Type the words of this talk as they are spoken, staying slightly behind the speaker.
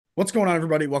What's going on,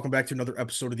 everybody? Welcome back to another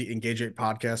episode of the Engage 8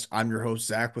 podcast. I'm your host,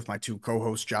 Zach, with my two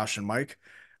co-hosts, Josh and Mike.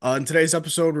 In today's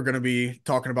episode, we're going to be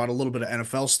talking about a little bit of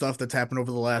NFL stuff that's happened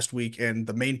over the last week. And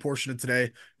the main portion of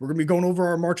today, we're going to be going over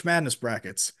our March Madness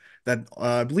brackets that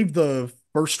I believe the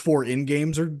first four in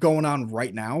games are going on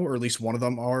right now, or at least one of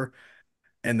them are.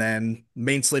 And then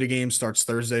main slate of games starts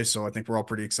Thursday. So I think we're all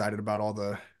pretty excited about all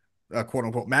the quote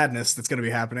unquote madness that's going to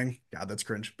be happening. God, that's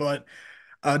cringe. But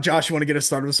Josh, you want to get us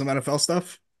started with some NFL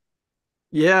stuff?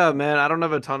 Yeah, man, I don't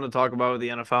have a ton to talk about with the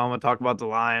NFL. I'm gonna talk about the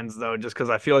Lions though, just because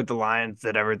I feel like the Lions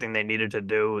did everything they needed to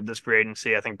do with this free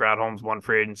agency. I think Brad Holmes won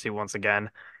free agency once again.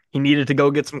 He needed to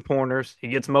go get some corners. He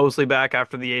gets Mosley back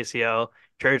after the ACL,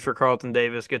 trades for Carlton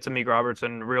Davis, gets Amik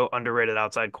Robertson, real underrated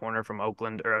outside corner from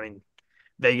Oakland, or I mean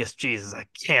Vegas. Jesus, I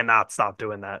cannot stop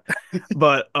doing that.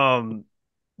 But um,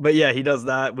 but yeah, he does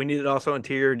that. We needed also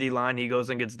interior D line. He goes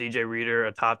and gets DJ Reader,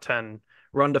 a top 10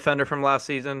 run defender from last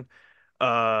season,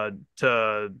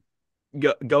 to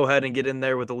go ahead and get in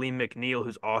there with Aleem McNeil,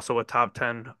 who's also a top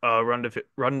 10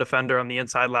 run defender on the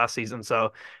inside last season.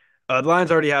 So the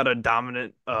Lions already had a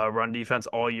dominant run defense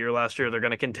all year last year. They're going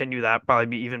to continue that, probably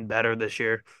be even better this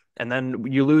year. And then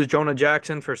you lose Jonah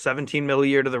Jackson for 17 mil a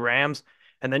year to the Rams.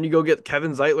 And then you go get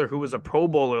Kevin Zeitler, who was a Pro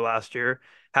Bowler last year,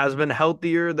 has been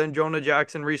healthier than Jonah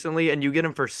Jackson recently, and you get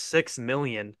him for 6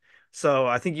 million. So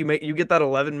I think you get that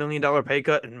 $11 million pay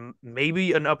cut and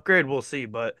maybe an upgrade. We'll see,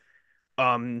 but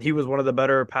he was one of the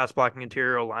better pass blocking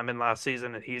interior linemen last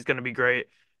season, and he's going to be great.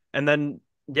 And then,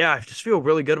 yeah, I just feel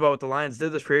really good about what the Lions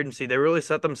did this free agency. They really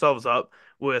set themselves up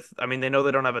with, I mean, they know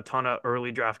they don't have a ton of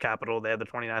early draft capital. They had the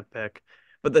 29th pick,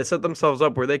 but they set themselves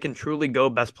up where they can truly go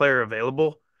best player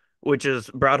available, which is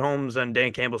Brad Holmes and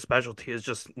Dan Campbell's specialty is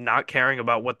just not caring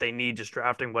about what they need, just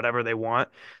drafting whatever they want.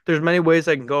 There's many ways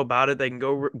they can go about it. They can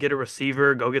go get a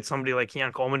receiver, go get somebody like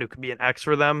Keon Coleman who could be an X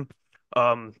for them.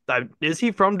 Is he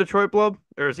from Detroit Blood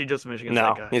or is he just a Michigan State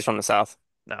No, guy? he's from the South,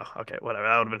 No, okay, whatever.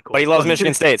 That would have been but he cool. loves But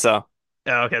Michigan State, so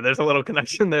yeah, okay, there's a little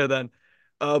connection there then.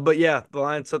 But yeah, the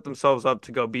Lions set themselves up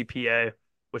to go BPA,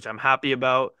 which I'm happy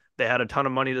about. They had a ton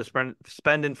of money to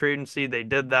spend in free agency. They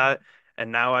did that,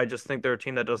 and now I just think they're a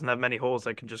team that doesn't have many holes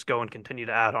that can just go and continue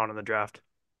to add on in the draft.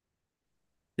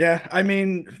 Yeah, I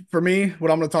mean, for me, what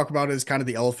I'm going to talk about is kind of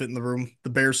the elephant in the room. The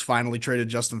Bears finally traded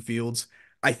Justin Fields.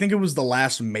 I think it was the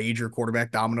last major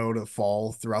quarterback domino to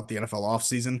fall throughout the NFL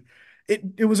offseason.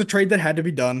 It was a trade that had to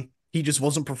be done. He just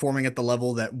wasn't performing at the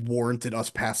level that warranted us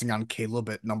passing on Caleb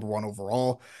at number one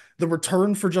overall. The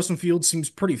return for Justin Fields seems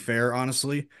pretty fair,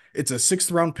 honestly. It's a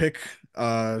sixth round pick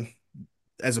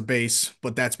as a base,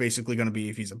 but that's basically going to be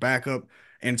if he's a backup.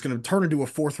 And it's going to turn into a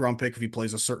fourth round pick if he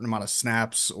plays a certain amount of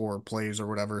snaps or plays or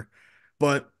whatever.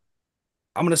 But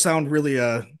I'm going to sound really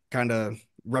kind of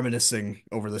reminiscing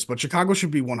over this, but Chicago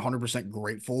should be 100%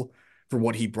 grateful for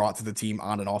what he brought to the team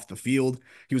on and off the field.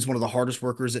 He was one of the hardest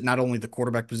workers at not only the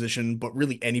quarterback position, but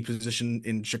really any position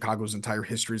in Chicago's entire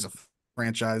history as a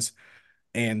franchise.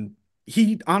 And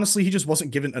he honestly, he just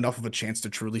wasn't given enough of a chance to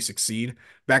truly succeed.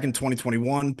 Back in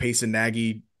 2021, Pace and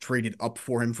Nagy traded up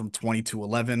for him from 20 to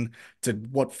 11 to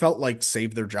what felt like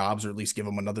save their jobs or at least give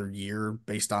him another year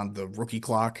based on the rookie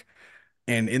clock.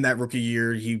 And in that rookie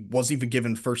year, he wasn't even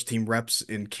given first team reps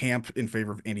in camp in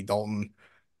favor of Andy Dalton.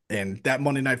 And that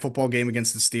Monday Night Football game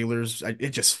against the Steelers, it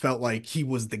just felt like he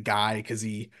was the guy because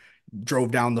he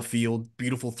drove down the field,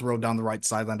 beautiful throw down the right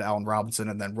sideline to Allen Robinson,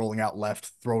 and then rolling out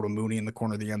left, throw to Mooney in the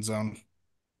corner of the end zone.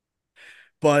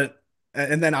 But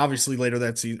and then obviously later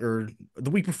that season or the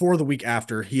week before, the week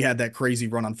after, he had that crazy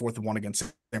run on 4th and 1 against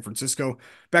San Francisco.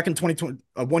 Back in 2020,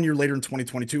 1 year later in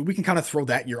 2022, we can kind of throw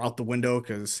that year out the window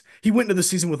because he went into the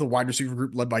season with a wide receiver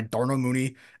group led by Darnell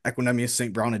Mooney, Equinemius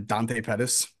St. Brown, and Dante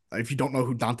Pettis. If you don't know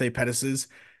who Dante Pettis is,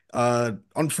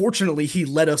 unfortunately, he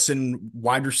led us in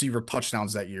wide receiver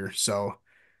touchdowns that year. So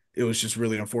it was just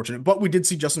really unfortunate. But we did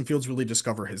see Justin Fields really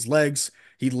discover his legs.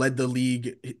 He led the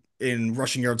league in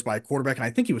rushing yards by a quarterback, and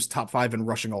I think he was top five in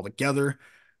rushing altogether.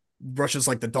 Rushes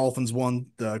like the Dolphins won,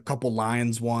 the couple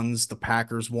Lions ones, the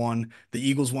Packers won, the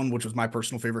Eagles won, which was my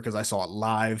personal favorite because I saw it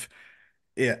live.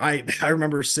 Yeah, I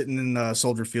remember sitting in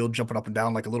Soldier Field, jumping up and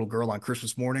down like a little girl on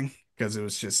Christmas morning because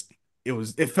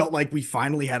it felt like we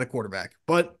finally had a quarterback.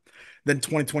 But then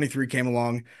 2023 came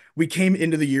along. We came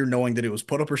into the year knowing that it was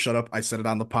put up or shut up. I said it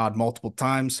on the pod multiple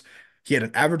times. He had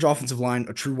an average offensive line,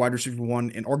 a true wide receiver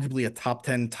one, and arguably a top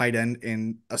 10 tight end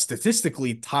in a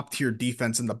statistically top tier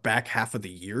defense in the back half of the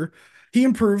year. He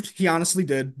improved, he honestly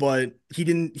did, but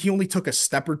he only took a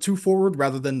step or two forward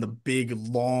rather than the big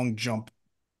long jump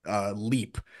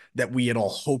leap that we had all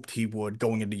hoped he would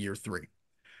going into year three.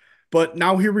 But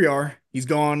now here we are. He's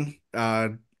gone.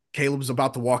 Caleb's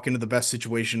about to walk into the best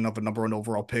situation of a number one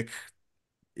overall pick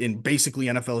in basically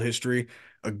NFL history,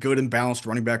 a good and balanced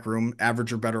running back room,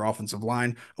 average or better offensive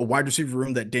line, a wide receiver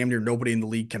room that damn near nobody in the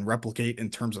league can replicate in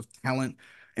terms of talent,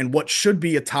 and what should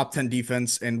be a top 10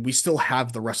 defense. And we still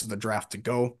have the rest of the draft to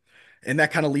go. And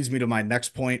that kind of leads me to my next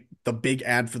point. The big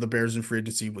ad for the Bears in free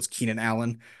agency was Keenan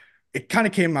Allen. It kind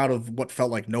of came out of what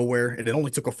felt like nowhere. It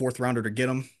only took a fourth rounder to get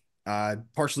him,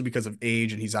 partially because of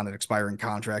age and he's on an expiring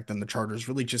contract. And the Chargers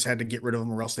really just had to get rid of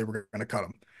him or else they were going to cut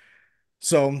him.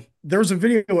 So there was a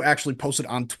video actually posted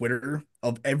on Twitter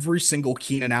of every single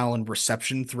Keenan Allen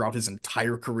reception throughout his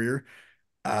entire career.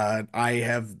 I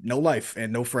have no life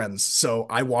and no friends, so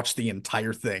I watched the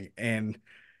entire thing, and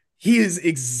he is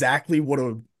exactly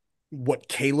what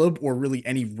Caleb or really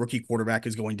any rookie quarterback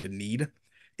is going to need.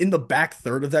 In the back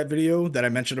third of that video that I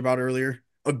mentioned about earlier,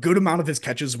 a good amount of his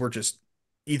catches were just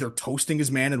either toasting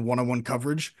his man in one-on-one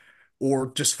coverage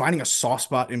or just finding a soft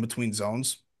spot in between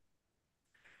zones.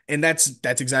 And that's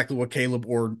exactly what Caleb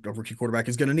or a rookie quarterback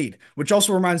is going to need. Which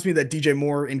also reminds me that DJ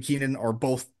Moore and Keenan are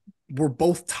both were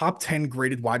both top 10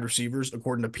 graded wide receivers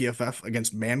according to PFF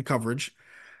against man coverage.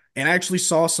 And I actually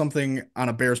saw something on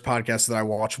a Bears podcast that I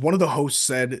watched. One of the hosts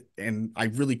said, and I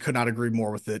really could not agree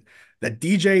more with it, that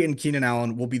DJ and Keenan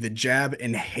Allen will be the jab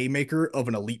and haymaker of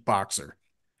an elite boxer.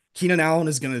 Keenan Allen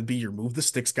is going to be your move the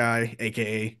sticks guy,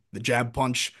 aka the jab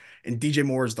punch, and DJ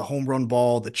Moore is the home run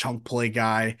ball, the chunk play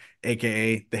guy,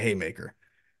 aka the haymaker.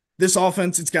 This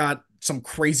offense, it's got some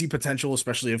crazy potential,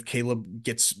 especially if Caleb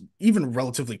gets even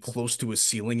relatively close to his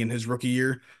ceiling in his rookie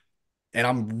year. And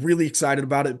I'm really excited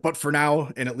about it. But for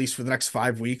now, and at least for the next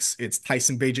 5 weeks, it's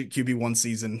Tyson Bagent QB1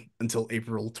 season until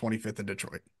April 25th in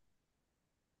Detroit.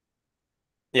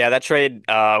 Yeah, that trade,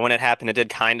 when it happened, it did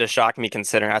kind of shock me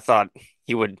considering I thought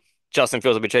he would, Justin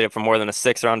Fields would be traded for more than a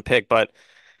 6th round pick, but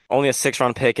only a 6th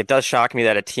round pick. It does shock me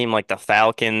that a team like the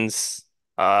Falcons,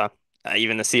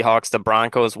 even the Seahawks, the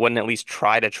Broncos wouldn't at least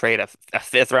try to trade a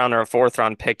 5th round or a 4th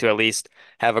round pick to at least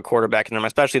have a quarterback in them,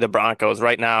 especially the Broncos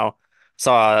right now.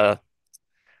 Saw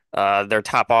their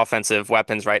top offensive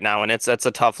weapons right now, and it's a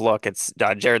tough look. It's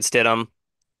Jared Stidham,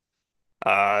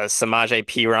 Samaje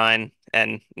Perine,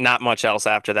 and not much else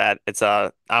after that. It's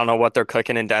I don't know what they're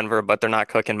cooking in Denver, but they're not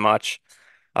cooking much.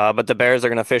 But the Bears are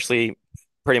going to officially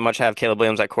pretty much have Caleb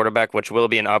Williams at quarterback, which will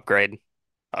be an upgrade.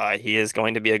 He is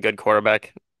going to be a good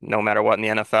quarterback no matter what in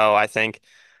the NFL, I think.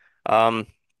 Um,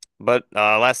 but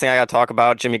last thing I got to talk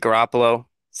about, Jimmy Garoppolo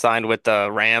signed with the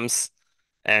Rams,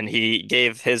 and he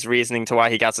gave his reasoning to why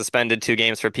he got suspended 2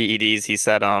 games for PEDs. He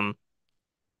said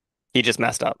he just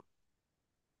messed up.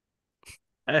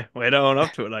 Hey, way to own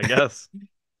up to it, I guess.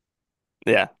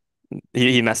 Yeah,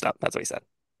 he messed up. That's what he said.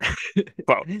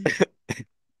 Quote.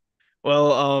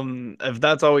 Well, if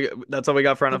that's all we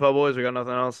got for NFL boys, we got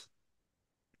nothing else.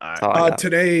 All That's right. all I got.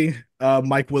 Today,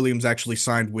 Mike Williams actually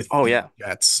signed with Oh the yeah.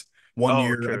 Jets 1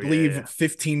 year, I True. Yeah, believe yeah.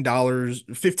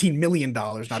 $15 million,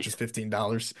 not just Yeah.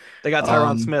 $15. They got Tyron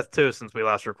Um, Smith too since we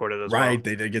last recorded as well. right,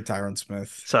 they did get Tyron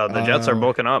Smith. So the Jets are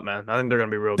bulking up, man. I think they're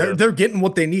gonna be real They're good. they're getting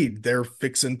what they need. They're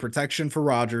fixing protection for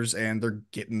Rodgers, and they're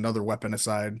getting another weapon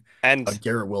aside, And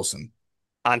Garrett Wilson.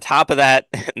 on top of that,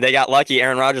 they got lucky.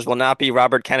 Aaron Rodgers will not be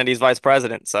Robert Kennedy's vice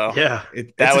president. So Yeah.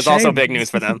 that It's a was also shame. big news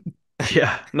for them.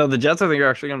 Yeah. No, the Jets I think are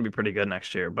actually gonna be pretty good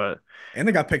next year, but And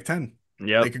they got pick 10. They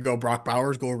yep. could go Brock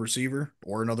Bowers, go a receiver,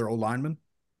 or another old lineman.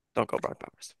 Don't go Brock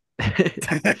Bowers.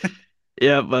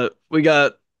 Yeah, but we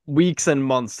got weeks and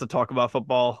months to talk about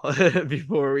football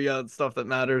before we got stuff that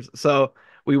matters. So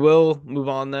we will move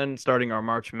on then, starting our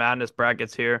March Madness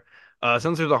brackets here.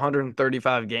 Since there's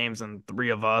 135 games and 3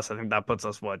 of us, I think that puts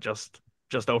us what just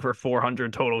over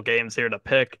 400 total games here to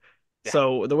pick. Yeah.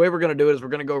 So the way we're gonna do it is we're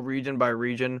gonna go region by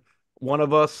region. One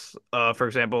of us, for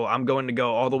example, I'm going to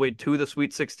go all the way to the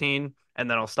Sweet 16, and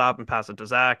then I'll stop and pass it to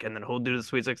Zach, and then he'll do the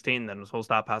Sweet 16, then he'll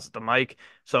stop, pass it to Mike.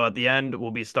 So at the end, we'll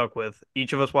be stuck with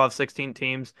each of us will have 16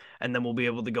 teams, and then we'll be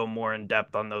able to go more in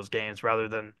depth on those games rather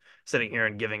than sitting here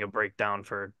and giving a breakdown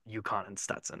for UConn and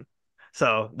Stetson.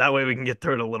 So that way we can get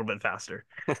through it a little bit faster.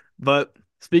 But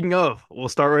speaking of, we'll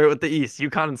start right with the East.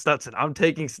 UConn and Stetson. No, I'm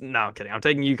kidding. I'm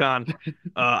taking UConn.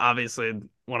 Obviously,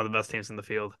 one of the best teams in the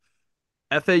field.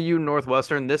 FAU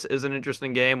Northwestern. This is an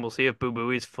interesting game. We'll see if Boo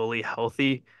Booey's fully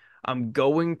healthy. I'm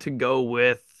going to go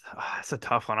with. It's a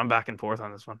tough one. I'm back and forth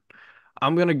on this one.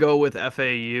 I'm gonna go with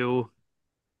FAU.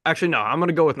 Actually, no. I'm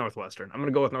gonna go with Northwestern. I'm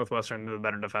gonna go with Northwestern, the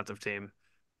better defensive team.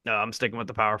 No, I'm sticking with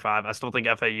the Power Five. I still think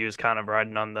FAU is kind of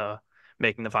riding on the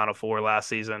making the Final Four last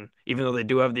season, even though they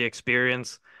do have the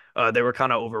experience. They were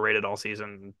kind of overrated all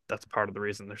season. That's part of the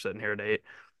reason they're sitting here at 8.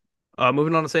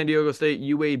 Moving on to San Diego State,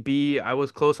 UAB. I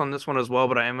was close on this one as well,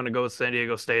 but I am going to go with San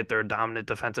Diego State. They're a dominant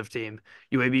defensive team.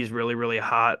 UAB is really, really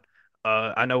hot.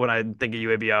 I know when I think of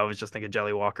UAB, I always just think of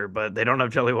Jelly Walker, but they don't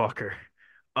have Jelly Walker.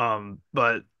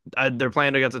 But they're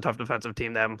playing against a tough defensive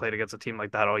team. They haven't played against a team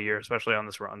like that all year, especially on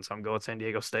this run. So I'm going with San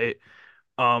Diego State.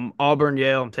 Auburn,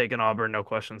 Yale. I'm taking Auburn, no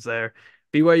questions there.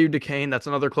 BYU, Duquesne. That's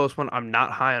another close one. I'm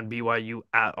not high on BYU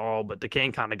at all, but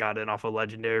Duquesne kind of got in off a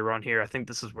legendary run here. I think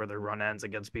this is where their run ends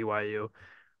against BYU.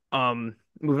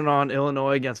 Moving on,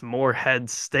 Illinois against Morehead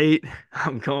State.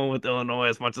 I'm going with Illinois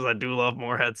as much as I do love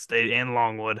Morehead State and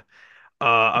Longwood.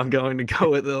 I'm going to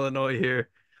go with Illinois here.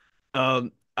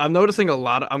 I'm noticing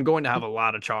I'm going to have a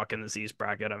lot of chalk in this East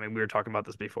bracket. I mean, we were talking about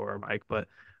this before, Mike, but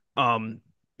um,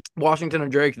 Washington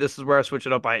and Drake, this is where I switch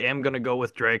it up. I am going to go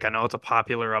with Drake. I know it's a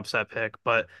popular upset pick,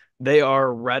 but they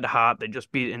are red hot. They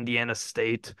just beat Indiana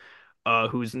State,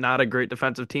 who's not a great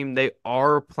defensive team. They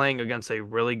are playing against a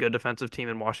really good defensive team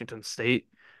in Washington State,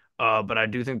 but I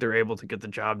do think they're able to get the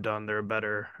job done. They're a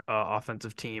better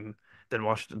offensive team than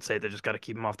Washington State. They just got to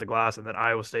keep them off the glass. And then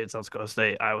Iowa State, South Dakota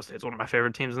State. Iowa State's one of my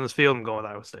favorite teams in this field. I'm going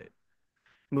with Iowa State.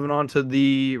 Moving on to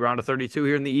the round of 32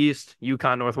 here in the East,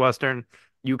 UConn Northwestern.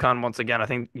 UConn, once again, I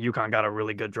think UConn got a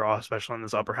really good draw, especially in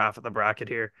this upper half of the bracket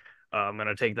here. I'm going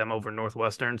to take them over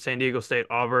Northwestern. San Diego State,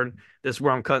 Auburn. This is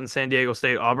where I'm cutting San Diego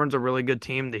State. Auburn's a really good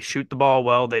team. They shoot the ball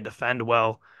well, they defend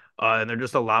well, and they're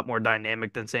just a lot more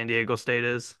dynamic than San Diego State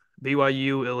is.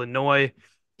 BYU, Illinois,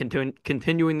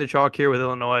 continuing the chalk here with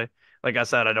Illinois. Like I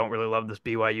said, I don't really love this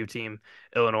BYU team.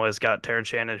 Illinois has got Terrence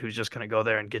Shannon, who's just going to go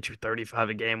there and get you 35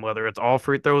 a game, whether it's all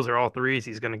free throws or all threes.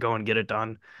 He's going to go and get it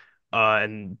done.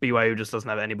 And BYU just doesn't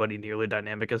have anybody nearly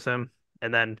dynamic as him.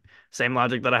 And then same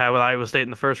logic that I had with Iowa State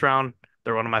in the first round.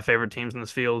 They're one of my favorite teams in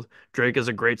this field. Drake is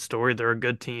a great story. They're a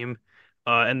good team,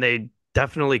 and they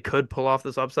definitely could pull off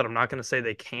this upset. I'm not going to say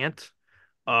they can't,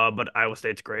 but Iowa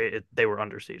State's great. They were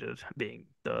underseeded, being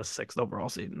the sixth overall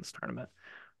seed in this tournament.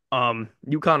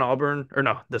 UConn Auburn, or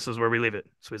no, this is where we leave it.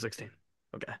 Sweet 16.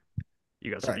 Okay.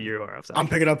 You guys, All right. you are upset. I'm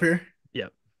picking up here.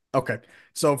 Yep. Okay.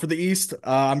 So for the East,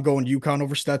 I'm going UConn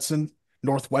over Stetson,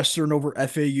 Northwestern over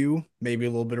FAU, maybe a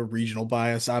little bit of regional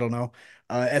bias. I don't know.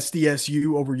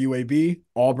 SDSU over UAB,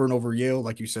 Auburn over Yale.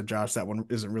 Like you said, Josh, that one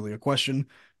isn't really a question.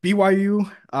 BYU,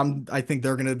 I think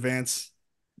they're going to advance.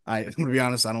 I'm going to be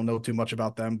honest, I don't know too much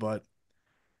about them, but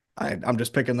I'm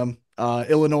just picking them.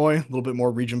 Illinois, a little bit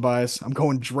more region bias. I'm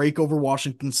going Drake over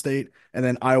Washington State, and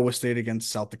then Iowa State against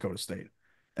South Dakota State.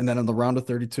 And then in the round of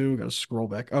 32, got to scroll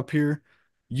back up here.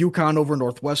 UConn over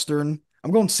Northwestern.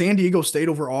 I'm going San Diego State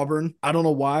over Auburn. I don't know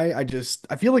why. I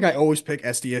feel like I always pick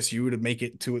SDSU to make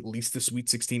it to at least the Sweet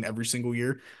 16 every single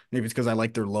year. Maybe it's because I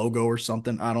like their logo or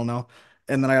something. I don't know.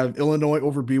 And then I have Illinois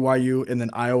over BYU, and then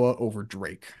Iowa over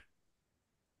Drake.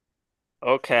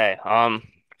 Okay.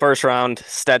 First round,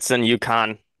 Stetson,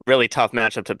 UConn. Really tough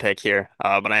matchup to pick here.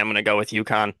 But I am going to go with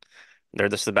UConn. They're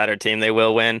just the better team. They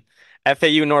will win.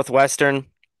 FAU Northwestern.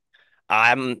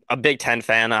 I'm a Big Ten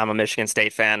fan. I'm a Michigan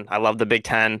State fan. I love the Big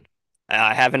Ten.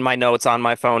 I have in my notes on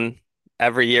my phone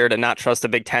every year to not trust the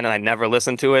Big Ten, and I never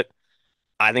listen to it.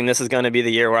 I think this is going to be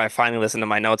the year where I finally listen to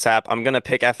my notes app. I'm going to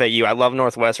pick FAU. I love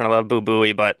Northwestern. I love Boo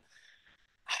Booey, but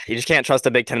you just can't trust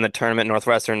the Big Ten in the tournament.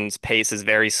 Northwestern's pace is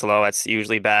very slow. That's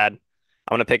usually bad.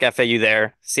 I'm going to pick FAU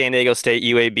there. San Diego State,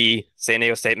 UAB. San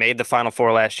Diego State made the Final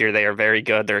Four last year. They are very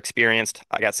good. They're experienced.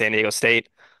 I got San Diego State.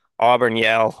 Auburn,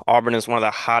 Yale. Auburn is one of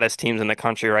the hottest teams in the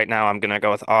country right now. I'm going to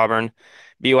go with Auburn.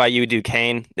 BYU,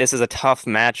 Duquesne. This is a tough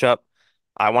matchup.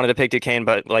 I wanted to pick Duquesne,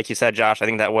 but like you said, Josh, I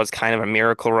think that was kind of a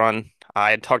miracle run.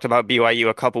 I had talked about BYU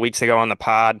a couple weeks ago on the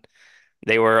pod.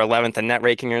 They were 11th in net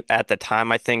ranking at the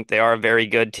time. I think they are a very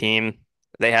good team.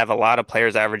 They have a lot of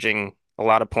players averaging a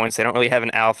lot of points. They don't really have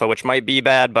an alpha, which might be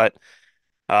bad, but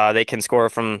they can score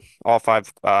from all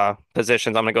five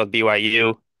positions. I'm going to go with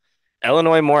BYU.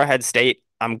 Illinois, Morehead State.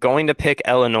 I'm going to pick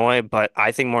Illinois, but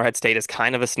I think Morehead State is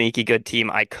kind of a sneaky good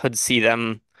team. I could see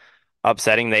them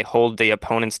upsetting. They hold the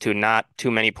opponents to not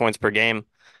too many points per game.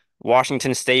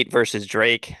 Washington State versus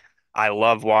Drake. I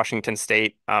love Washington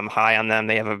State. I'm high on them.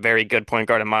 They have a very good point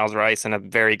guard in Miles Rice and a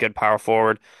very good power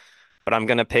forward, but I'm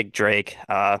going to pick Drake.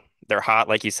 They're hot,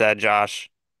 like you said, Josh.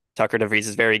 Tucker DeVries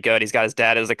is very good. He's got his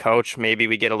dad as a coach. Maybe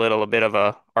we get a bit of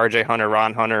a RJ Hunter,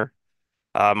 Ron Hunter,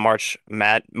 March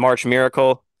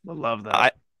Miracle. I love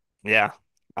that. Yeah.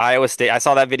 Iowa State. I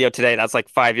saw that video today. That's like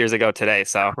 5 years ago today.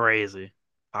 So Crazy.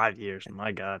 5 years.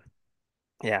 My God.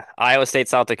 yeah, Iowa State,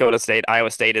 South Dakota State.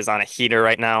 Iowa State is on a heater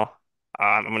right now.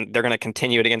 They're going to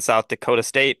continue it against South Dakota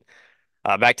State.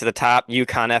 Back to the top,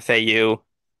 UConn, FAU.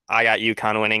 I got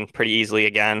UConn winning pretty easily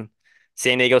again.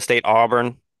 San Diego State,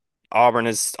 Auburn. Auburn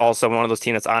is also one of those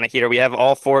teams that's on a heater. We have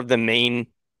all four of the main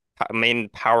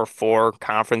Power Four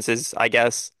conferences, I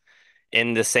guess,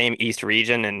 in the same East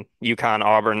region and UConn,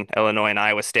 Auburn, Illinois, and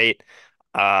Iowa State.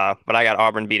 But I got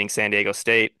Auburn beating San Diego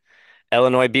State.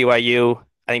 Illinois, BYU.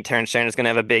 I think Terrence Shannon is going to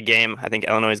have a big game. I think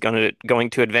Illinois is going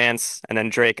to advance, and then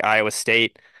Drake, Iowa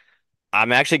State.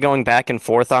 I'm actually going back and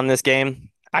forth on this game.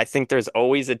 I think there's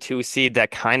always a two seed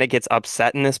that kind of gets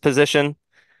upset in this position.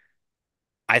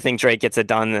 I think Drake gets it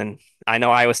done, and I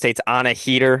know Iowa State's on a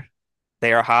heater.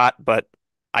 They are hot, but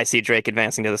I see Drake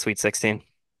advancing to the Sweet 16.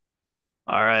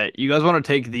 All right. You guys want to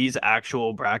take these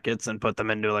actual brackets and put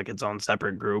them into like its own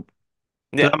separate group?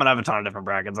 Because Yeah. I'm gonna have a ton of different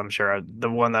brackets. I'm sure the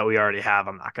one that we already have,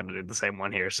 I'm not gonna do the same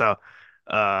one here. So,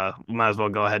 might as well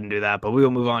go ahead and do that. But we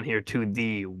will move on here to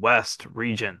the West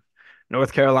region.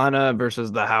 North Carolina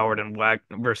versus the Howard and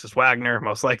versus Wagner,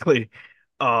 most likely.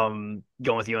 Going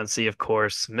with UNC, of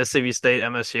course. Mississippi State,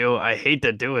 MSU. I hate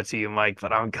to do it to you, Mike,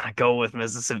 but I'm gonna go with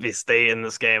Mississippi State in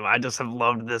this game. I just have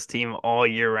loved this team all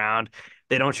year round.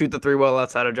 They don't shoot the three well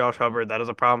outside of Josh Hubbard. That is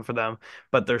a problem for them,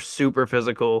 but they're super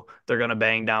physical. They're going to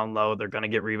bang down low. They're going to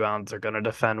get rebounds. They're going to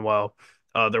defend well.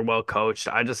 They're well coached.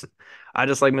 I just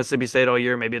like Mississippi State all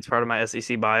year. Maybe it's part of my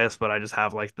SEC bias, but I just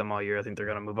have liked them all year. I think they're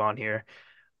going to move on here.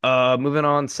 Moving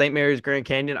on, St. Mary's Grand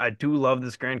Canyon. I do love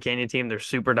this Grand Canyon team. They're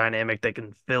super dynamic. They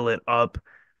can fill it up,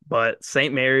 but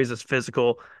St. Mary's is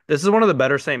physical. This is one of the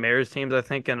better St. Mary's teams, I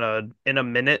think, in a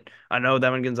minute. I know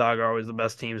them and Gonzaga are always the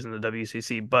best teams in the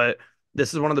WCC, but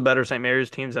this is one of the better St. Mary's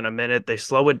teams in a minute. They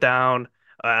slow it down,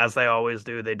 as they always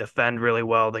do. They defend really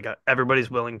well. They got everybody's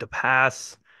willing to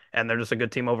pass, and they're just a good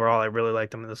team overall. I really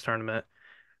like them in this tournament.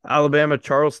 Alabama,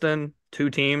 Charleston, two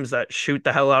teams that shoot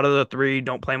the hell out of the three,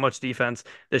 don't play much defense.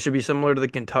 This should be similar to the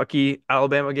Kentucky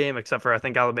Alabama game, except for I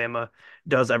think Alabama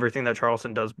does everything that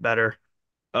Charleston does better.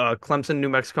 Clemson, New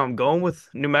Mexico. I'm going with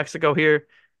New Mexico here.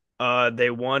 They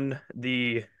won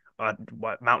the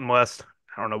Mountain West.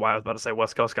 I don't know why I was about to say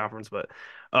West Coast Conference, but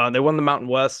they won the Mountain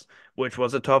West, which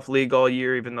was a tough league all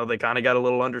year, even though they kind of got a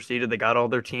little underseeded. They got all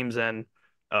their teams in.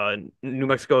 New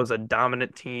Mexico is a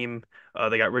dominant team.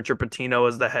 They got Richard Pitino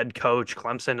as the head coach.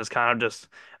 Clemson is kind of just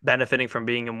benefiting from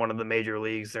being in one of the major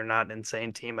leagues. They're not an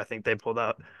insane team. I think they pulled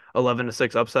out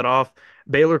 11-6 upset off.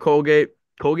 Baylor Colgate.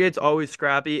 Colgate's always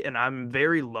scrappy, and I'm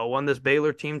very low on this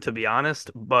Baylor team, to be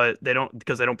honest, but they don't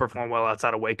because they don't perform well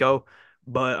outside of Waco.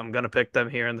 But I'm gonna pick them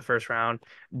here in the first round.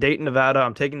 Dayton, Nevada.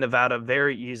 I'm taking Nevada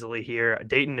very easily here.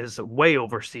 Dayton is way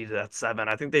overseeded at 7.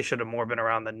 I think they should have more been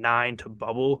around the 9 to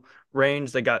bubble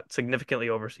range. They got significantly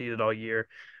overseeded all year.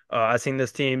 I've seen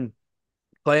this team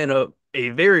play in a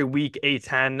very weak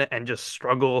A10 and just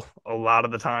struggle a lot of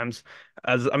the times.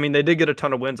 As I mean, they did get a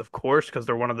ton of wins, of course, because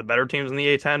they're one of the better teams in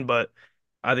the A10, but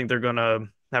I think they're gonna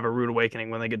have a rude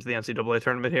awakening when they get to the NCAA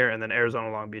tournament here. And then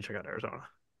Arizona, Long Beach. I got Arizona.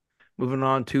 Moving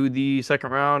on to the second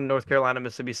round, North Carolina,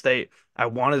 Mississippi State. I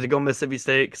wanted to go Mississippi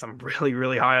State because I'm really,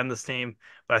 really high on this team,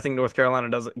 but I think North Carolina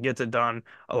gets it done.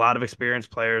 A lot of experienced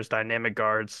players, dynamic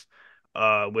guards,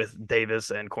 with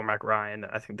Davis and Cormac Ryan.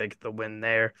 I think they get the win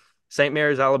there. St.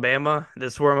 Mary's, Alabama.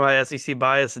 This is where my SEC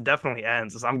bias definitely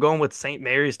ends. I'm going with St.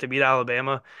 Mary's to beat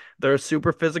Alabama. They're a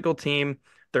super physical team.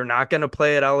 They're not going to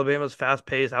play at Alabama's fast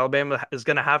pace. Alabama is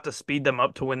going to have to speed them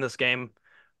up to win this game.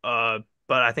 Uh,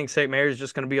 but I think St. Mary's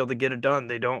just going to be able to get it done.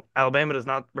 Alabama does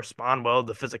not respond well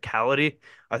to physicality.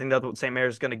 I think that's what St.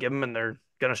 Mary's is going to give them, and they're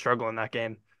going to struggle in that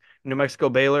game. New Mexico,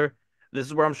 Baylor. This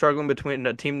is where I'm struggling between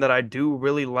a team that I do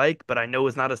really like, but I know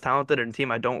is not as talented, and a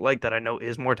team I don't like that I know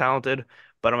is more talented.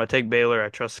 But I'm going to take Baylor. I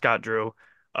trust Scott Drew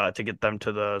to get them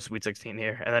to the Sweet 16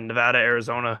 here. And then Nevada,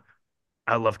 Arizona.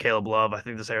 I love Caleb Love. I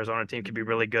think this Arizona team could be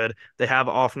really good. They have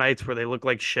off nights where they look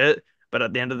like shit, but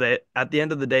at the end of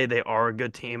the day, they are a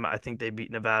good team. I think they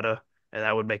beat Nevada, and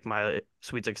that would make my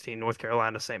Sweet 16 North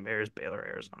Carolina, St. Mary's, Baylor,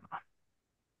 Arizona.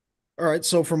 All right,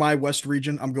 so for my West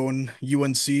region, I'm going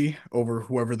UNC over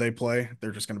whoever they play.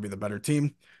 They're just going to be the better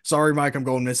team. Sorry, Mike, I'm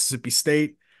going Mississippi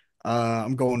State.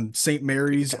 I'm going St.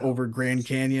 Mary's over Grand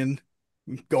Canyon.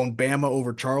 Going Bama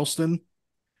over Charleston.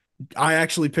 I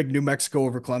actually picked New Mexico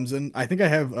over Clemson. I think I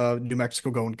have New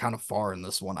Mexico going kind of far in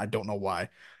this one. I don't know why.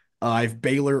 I have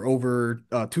Baylor over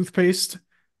Toothpaste.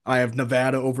 I have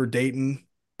Nevada over Dayton,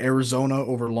 Arizona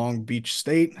over Long Beach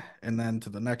State, and then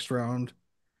to the next round,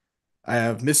 I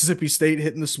have Mississippi State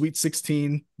hitting the Sweet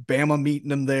 16, Bama meeting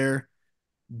them there,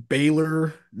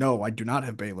 Baylor. No, I do not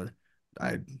have Baylor.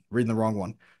 I'm reading the wrong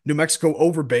one. New Mexico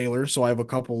over Baylor, so I have a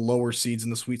couple lower seeds in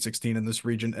the Sweet 16 in this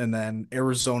region, and then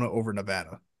Arizona over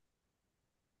Nevada.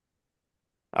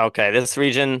 Okay, this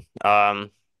region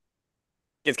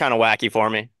gets kind of wacky for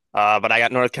me. But I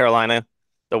got North Carolina,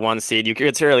 the 1 seed.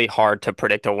 It's really hard to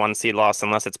predict a 1 seed loss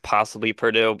unless it's possibly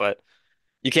Purdue, but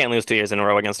you can't lose 2 years in a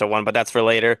row against a one, but that's for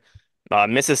later.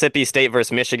 Mississippi State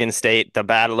versus Michigan State, the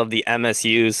battle of the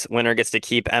MSUs. Winner gets to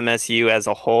keep MSU as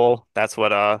a whole. That's what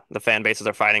the fan bases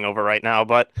are fighting over right now.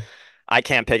 But I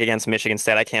can't pick against Michigan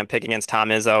State. I can't pick against Tom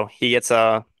Izzo. He gets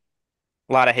a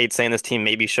lot of hate saying this team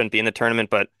maybe shouldn't be in the tournament,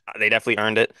 but they definitely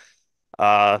earned it.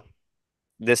 Uh,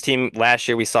 this team last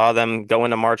year we saw them go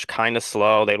into March kind of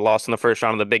slow. They lost in the first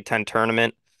round of the Big Ten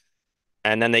tournament,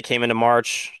 and then they came into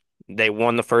March. They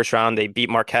won the first round. They beat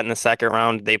Marquette in the second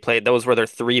round. They played, those were their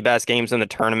three best games in the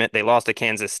tournament. They lost to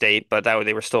Kansas State, but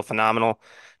they were still phenomenal.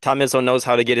 Tom Izzo knows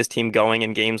how to get his team going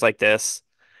in games like this,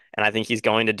 and I think he's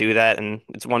going to do that. And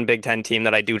it's one Big Ten team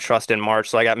that I do trust in March.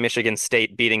 So I got Michigan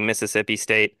State beating Mississippi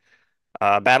State.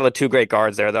 Battle of two great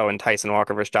guards there, though, in Tyson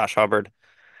Walker versus Josh Hubbard.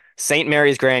 St.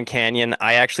 Mary's Grand Canyon.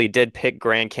 I actually did pick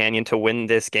Grand Canyon to win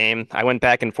this game. I went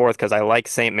back and forth because I like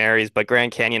St. Mary's, but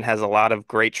Grand Canyon has a lot of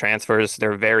great transfers.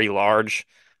 They're very large.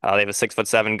 They have a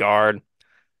 6'7" guard.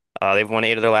 They've won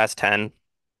 8 of their last 10.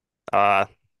 Uh,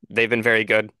 they've been very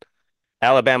good.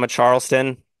 Alabama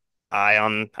Charleston. I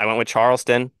went with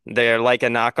Charleston. They're like a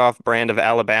knockoff brand of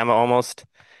Alabama almost.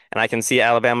 And I can see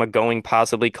Alabama going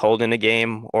possibly cold in the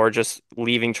game or just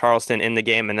leaving Charleston in the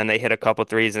game and then they hit a couple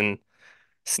threes and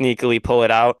sneakily pull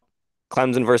it out.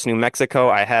 Clemson versus New Mexico.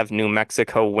 I have New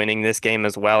Mexico winning this game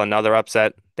as well. Another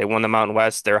upset. They won the Mountain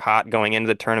West. They're hot going into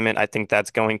the tournament. I think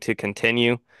that's going to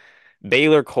continue.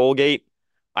 Baylor Colgate.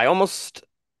 I almost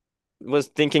was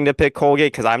thinking to pick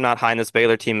Colgate because I'm not high in this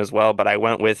Baylor team as well, but I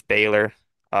went with Baylor.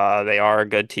 They are a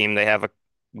good team. They have a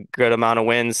good amount of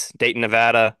wins. Dayton,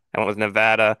 Nevada. I went with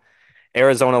Nevada.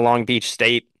 Arizona, Long Beach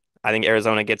State. I think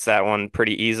Arizona gets that one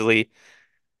pretty easily.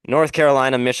 North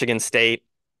Carolina, Michigan State.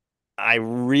 I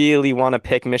really want to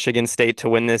pick Michigan State to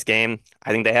win this game.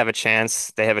 I think they have a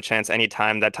chance. They have a chance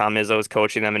anytime that Tom Izzo is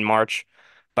coaching them in March.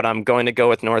 But I'm going to go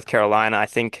with North Carolina. I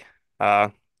think uh,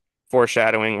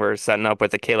 foreshadowing, we're setting up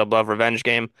with the Caleb Love revenge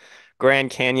game.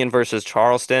 Grand Canyon versus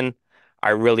Charleston. I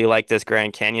really like this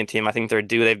Grand Canyon team. I think they're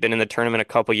due. They've been in the tournament a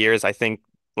couple years. I think,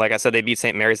 like I said, they beat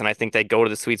St. Mary's, and I think they go to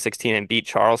the Sweet 16 and beat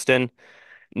Charleston.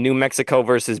 New Mexico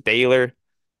versus Baylor.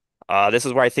 This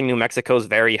is where I think New Mexico is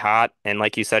very hot. And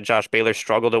like you said, Josh, Baylor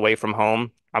struggled away from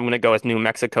home. I'm going to go with New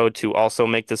Mexico to also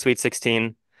make the Sweet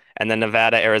 16. And then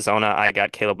Nevada, Arizona. I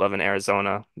got Caleb Love in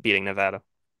Arizona beating Nevada.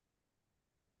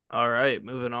 All right,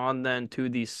 moving on then to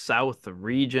the South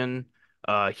region.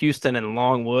 Houston and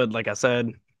Longwood. Like I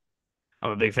said,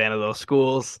 I'm a big fan of those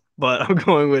schools, but I'm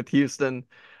going with Houston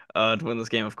to win this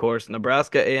game, of course.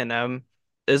 Nebraska A&M.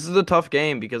 This is a tough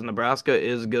game because Nebraska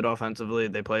is good offensively.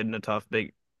 They played in a tough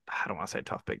big, I don't want to say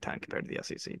tough Big Ten compared to the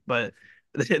SEC, but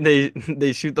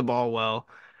they shoot the ball well.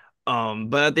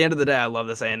 But at the end of the day, I love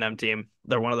this A&M team.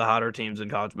 They're one of the hotter teams in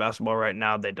college basketball right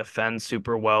now. They defend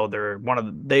super well.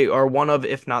 They are one of,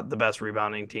 if not the best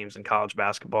rebounding teams in college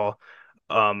basketball.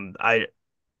 I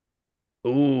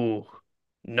Ooh,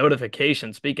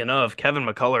 notification. Speaking of, Kevin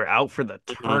McCullough out for the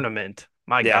Mhm. tournament.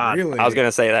 My Yeah, God, I was Really? going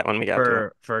to say that when we got to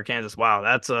it. for Kansas. Wow,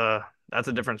 that's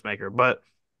a difference maker. But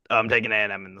I'm taking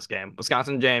A&M in this game.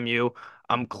 Wisconsin JMU.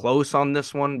 I'm close on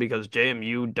this one because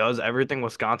JMU does everything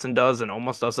Wisconsin does and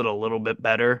almost does it a little bit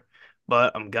better.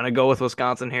 But I'm gonna go with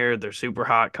Wisconsin here. They're super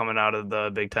hot coming out of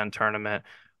the Big Ten tournament.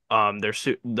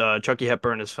 The Chucky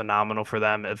Hepburn is phenomenal for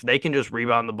them. If they can just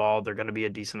rebound the ball, they're gonna be a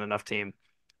decent enough team.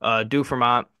 Duke,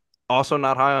 Vermont, also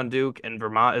not high on Duke, and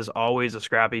Vermont is always a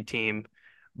scrappy team.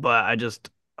 But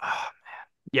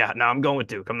yeah, no, I'm going with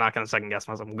Duke. I'm not going to second guess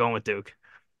myself. I'm going with Duke.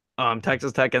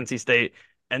 Texas Tech, NC State.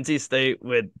 NC State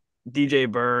with DJ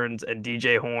Burns and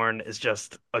DJ Horn is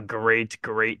just a great,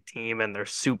 great team, and they're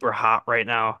super hot right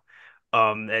now.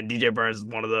 And DJ Burns is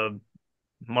one of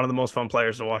the most fun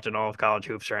players to watch in all of college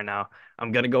hoops right now.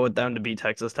 I'm gonna go with them to beat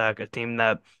Texas Tech, a team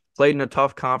that played in a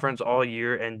tough conference all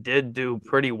year and did do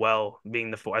pretty well,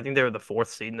 being the four. I think they were the fourth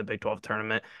seed in the Big 12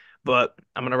 tournament. But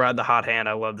I'm gonna ride the hot hand.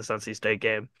 I love this NC State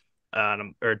game,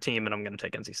 or team, and I'm gonna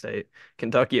take NC State.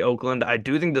 Kentucky, Oakland. I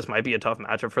do think this might be a tough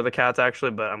matchup for the Cats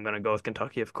actually, but I'm gonna go with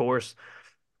Kentucky, of course.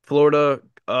 Florida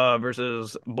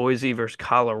versus Boise versus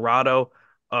Colorado.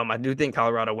 I do think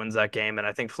Colorado wins that game, and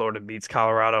I think Florida beats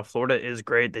Colorado. Florida is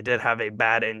great. They did have a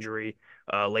bad injury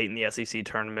late in the SEC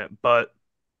tournament, but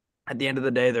at the end of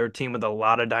the day, they're a team with a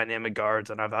lot of dynamic guards,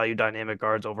 and I value dynamic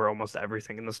guards over almost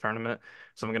everything in this tournament.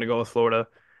 So I'm going to go with Florida.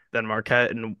 Then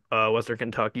Marquette and Western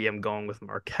Kentucky. I'm going with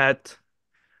Marquette.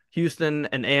 Houston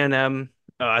and A&M.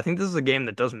 I think this is a game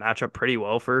that does match up pretty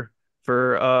well for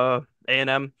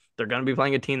A&M. They're going to be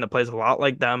playing a team that plays a lot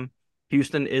like them.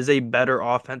 Houston is a better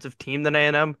offensive team than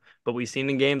A&M, but we've seen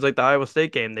in games like the Iowa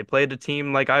State game, they played a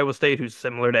team like Iowa State who's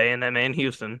similar to A&M and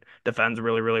Houston, defends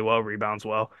really, really well, rebounds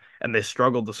well, and they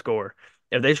struggled to score.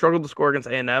 if they struggle to score against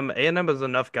A&M, A&M has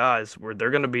enough guys where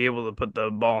they're going to be able to put the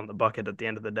ball in the bucket at the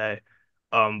end of the day.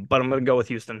 But I'm going to go with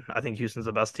Houston. I think Houston's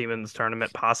the best team in this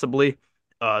tournament, possibly.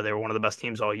 They were one of the best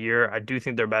teams all year. I do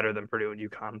think they're better than Purdue and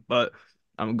UConn, but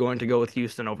I'm going to go with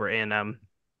Houston over A&M.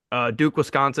 Duke,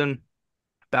 Wisconsin,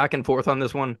 back and forth on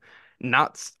this one.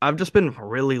 Not, I've just been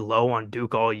really low on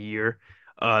Duke all year.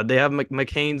 They have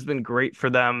McCain's been great for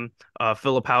them.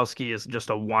 Filipowski is just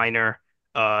a whiner.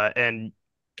 And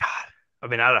God, I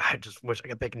mean, I just wish I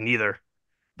could pick neither.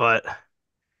 But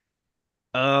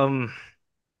um,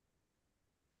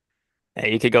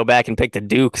 Hey, you could go back and pick the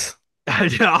Dukes.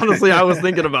 yeah, honestly, I was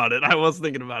thinking about it. I was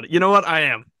thinking about it. You know what? I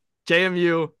am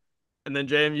JMU, and then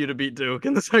JMU to beat Duke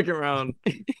in the second round.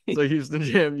 So Houston,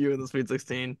 JMU in the Sweet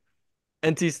 16.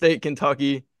 NC State,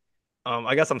 Kentucky.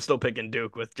 I guess I'm still picking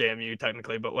Duke with JMU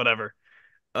technically, but whatever.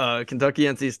 Kentucky,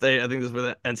 NC State. I think this is where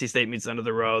the NC State meets the end of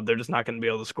the road. They're just not going to be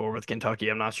able to score with Kentucky.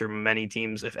 I'm not sure many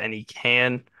teams, if any,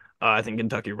 can. I think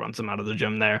Kentucky runs them out of the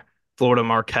gym there. Florida,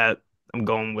 Marquette. I'm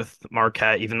going with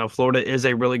Marquette, even though Florida is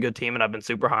a really good team and I've been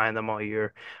super high on them all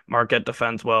year. Marquette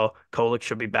defends well. Kolek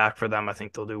should be back for them. I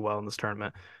think they'll do well in this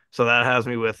tournament. So that has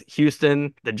me with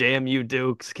Houston, the JMU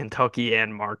Dukes, Kentucky,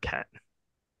 and Marquette.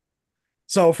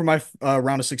 So for my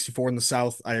round of 64 in the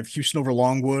South, I have Houston over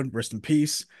Longwood, rest in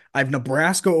peace. I have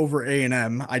Nebraska over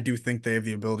A&M. I do think they have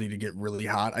the ability to get really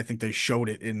hot. I think they showed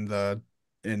it in the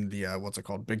what's it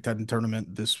called, Big Ten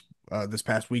tournament this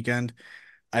past weekend.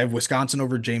 I have Wisconsin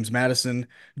over James Madison,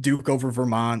 Duke over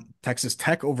Vermont, Texas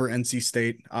Tech over NC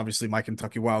State, obviously my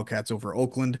Kentucky Wildcats over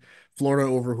Oakland, Florida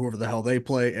over whoever the hell they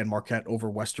play, and Marquette over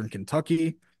Western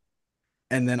Kentucky.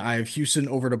 And then I have Houston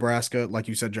over Nebraska. Like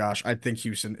you said, Josh, I think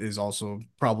Houston is also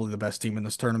probably the best team in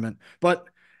this tournament. But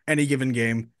any given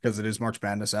game, because it is March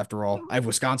Madness after all, I have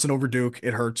Wisconsin over Duke.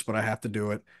 It hurts, but I have to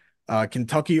do it.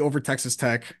 Kentucky over Texas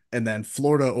Tech, and then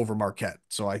Florida over Marquette.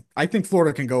 So I think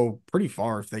Florida can go pretty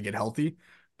far if they get healthy.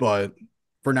 But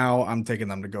for now, I'm taking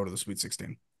them to go to the Sweet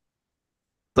 16.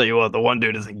 Tell you what, the one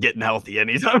dude isn't getting healthy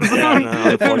anytime Yeah, soon. no,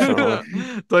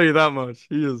 unfortunately. Tell you that much.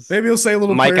 He is. Maybe he'll say a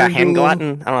little Micah prayer, do a little.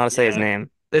 Henglatten. I don't know how to say his Yeah. name.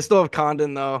 They still have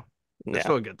Condon though. They're Yeah.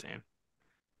 still a good team.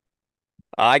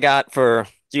 I got for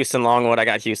Houston Longwood, I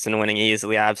got Houston winning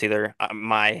easily. Obviously, they're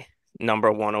my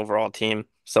number one overall team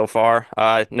so far.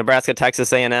 Nebraska,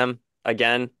 Texas A&M,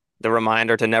 again, the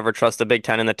reminder to never trust the Big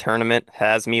Ten in the tournament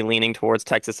has me leaning towards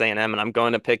Texas A&M, and I'm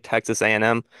going to pick Texas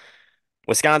A&M.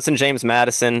 Wisconsin, James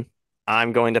Madison,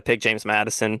 I'm going to pick James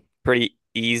Madison pretty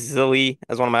easily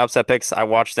as one of my upset picks. I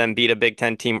watched them beat a Big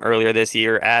Ten team earlier this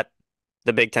year at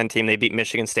the Big Ten team. They beat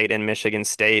Michigan State in Michigan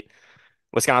State.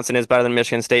 Wisconsin is better than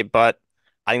Michigan State, but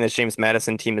I think this James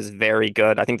Madison team is very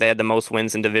good. I think they had the most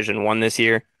wins in Division One this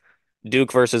year.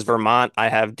 Duke versus Vermont, I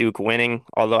have Duke winning,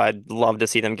 although I'd love to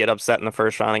see them get upset in the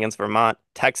first round against Vermont.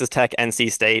 Texas Tech, NC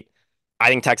State. I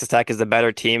think Texas Tech is the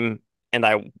better team, and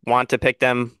I want to pick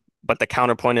them, but the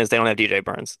counterpoint is they don't have DJ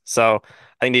Burns. So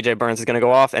I think DJ Burns is going to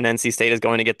go off, and NC State is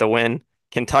going to get the win.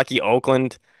 Kentucky,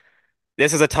 Oakland.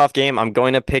 This is a tough game. I'm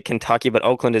going to pick Kentucky, but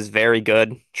Oakland is very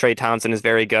good. Trey Townsend is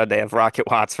very good. They have Rocket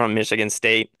Watts from Michigan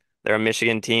State. They're a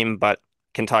Michigan team, but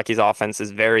Kentucky's offense is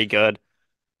very good.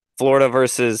 Florida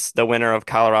versus the winner of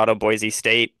Colorado, Boise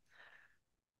State.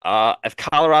 If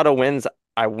Colorado wins,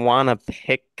 I want to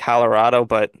pick Colorado,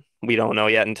 but we don't know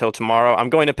yet until tomorrow. I'm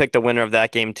going to pick the winner of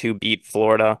that game to beat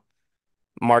Florida.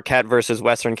 Marquette versus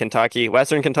Western Kentucky.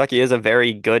 Western Kentucky is a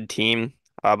very good team,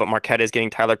 but Marquette is getting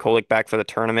Tyler Kolek back for the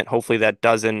tournament. Hopefully that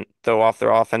doesn't throw off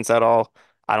their offense at all.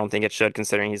 I don't think it should,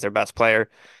 considering he's their best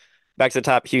player. Back to the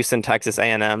top, Houston, Texas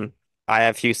A&M. I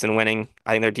have Houston winning.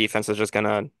 I think their defense is just going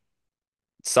to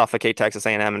suffocate Texas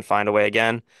A&M and find a way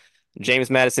again. James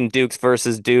Madison Dukes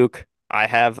versus Duke. I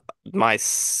have my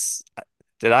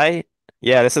did I?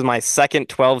 Yeah, this is my second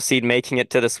 12 seed making it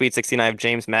to the Sweet 16. I have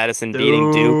James Madison beating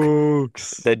Duke.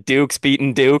 Dukes. The Dukes beating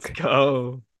Let's Duke.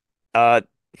 go. Uh,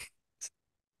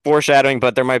 Foreshadowing,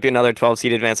 but there might be another 12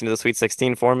 seed advancing to the Sweet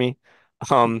 16 for me.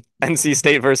 NC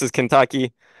State versus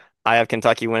Kentucky. I have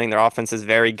Kentucky winning. Their offense is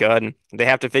very good. They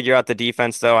have to figure out the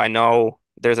defense, though. I know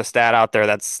there's a stat out there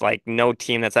that's like no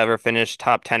team that's ever finished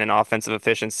top 10 in offensive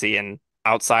efficiency and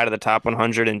outside of the top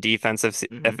 100 in defensive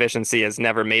efficiency has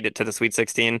never made it to the Sweet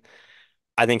 16.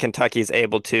 I think Kentucky is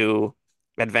able to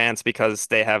advance because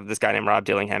they have this guy named Rob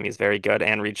Dillingham. He's very good,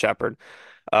 and Reed Shepard.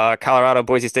 Colorado,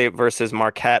 Boise State versus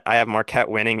Marquette. I have Marquette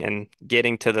winning and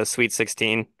getting to the Sweet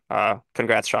 16.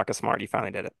 Congrats, Shaka Smart. You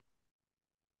finally did it.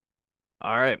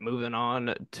 All right, moving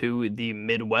on to the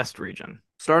Midwest region.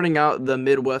 Starting out the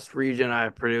Midwest region, I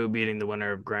have Purdue beating the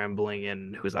winner of Grambling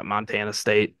and who's that, Montana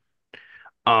State.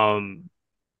 Um,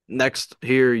 Next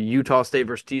here, Utah State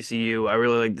versus TCU. I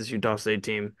really like this Utah State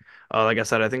team. Like I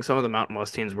said, I think some of the Mountain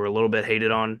West teams were a little bit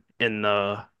hated on in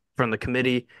the from the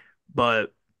committee,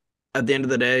 but at the end of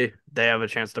the day, they have a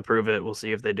chance to prove it. We'll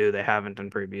see if they do. They haven't in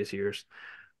previous years.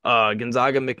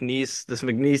 Gonzaga McNeese. This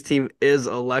McNeese team is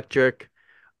electric,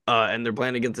 and they're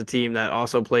playing against a team that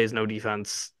also plays no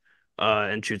defense,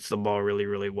 and shoots the ball really,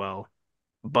 really well.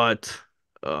 But,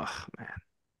 man,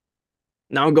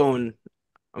 now I'm going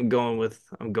with McNeese.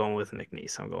 I'm going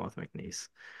with McNeese.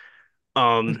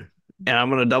 And I'm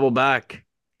gonna double back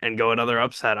and go another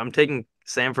upset. I'm taking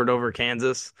Samford over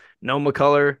Kansas. No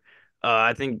McCullough.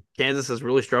 I think Kansas has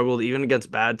really struggled even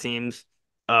against bad teams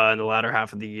in the latter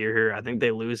half of the year here. I think they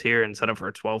lose here and set up for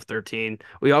a 12-13.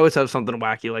 We always have something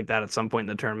wacky like that at some point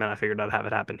in the tournament. I figured I'd have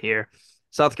it happen here.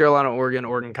 South Carolina, Oregon.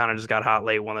 Oregon kind of just got hot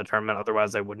late, won the tournament.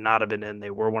 Otherwise, they would not have been in. They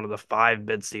were one of the five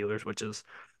bid stealers, which is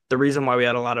the reason why we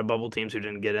had a lot of bubble teams who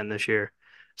didn't get in this year.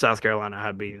 South Carolina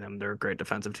had beaten them. They're a great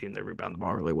defensive team. They rebound the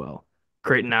ball really well.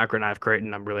 Creighton, Akron. I have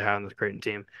Creighton. I'm really high on this Creighton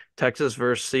team. Texas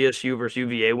versus CSU versus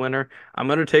UVA winner. I'm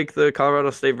going to take the Colorado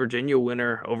State Virginia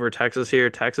winner over Texas here.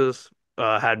 Texas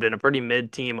had been a pretty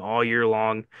mid team all year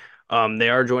long. They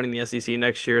are joining the SEC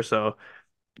next year, so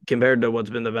compared to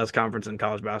what's been the best conference in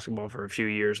college basketball for a few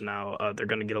years now, they're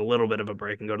going to get a little bit of a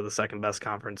break and go to the second best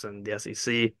conference in the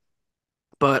SEC.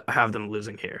 But I have them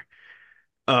losing here.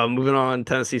 Moving on,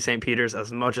 Tennessee St. Peter's. As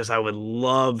much as I would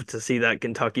love to see that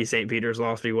Kentucky St. Peter's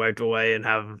loss be wiped away and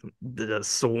have the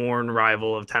sworn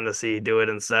rival of Tennessee do it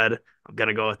instead, I'm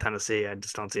gonna go with Tennessee. I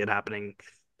just don't see it happening.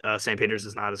 St. Peter's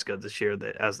is not as good this year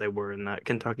as they were in that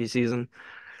Kentucky season.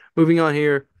 Moving on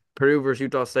here, Purdue versus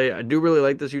Utah State. I do really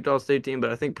like this Utah State team,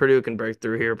 but I think Purdue can break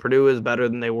through here. Purdue is better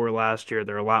than they were last year.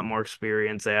 They're a lot more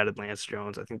experienced. They added Lance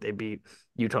Jones. I think they beat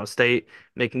Utah State.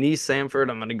 McNeese, Samford.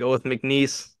 I'm going to go with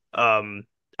McNeese.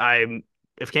 I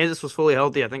if Kansas was fully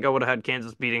healthy, I think I would have had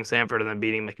Kansas beating Samford and then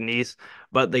beating McNeese.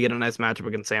 But they get a nice matchup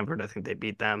against Samford. I think they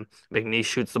beat them. McNeese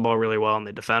shoots the ball really well and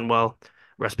they defend well.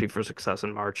 Recipe for success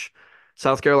in March.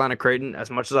 South Carolina Creighton.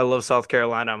 As much as I love South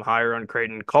Carolina, I'm higher on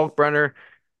Creighton. Kalkbrenner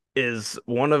is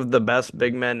one of the best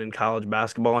big men in college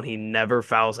basketball, and he never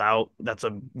fouls out. That's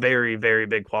a very, very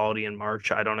big quality in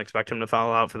March. I don't expect him to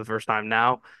foul out for the first time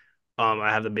now.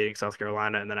 I have them beating South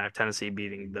Carolina, and then I have Tennessee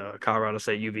beating the Colorado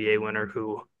State UVA winner,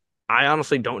 who I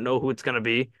honestly don't know who it's going to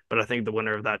be, but I think the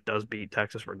winner of that does beat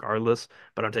Texas regardless.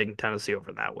 But I'm taking Tennessee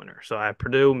over that winner. So I have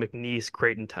Purdue, McNeese,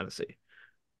 Creighton, Tennessee.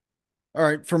 All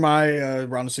right, for my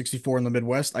round of 64 in the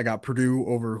Midwest, I got Purdue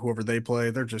over whoever they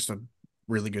play. They're just a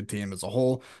really good team as a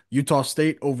whole. Utah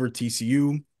State over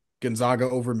TCU, Gonzaga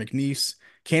over McNeese,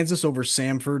 Kansas over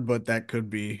Samford, but that could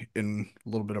be in a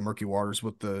little bit of murky waters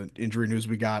with the injury news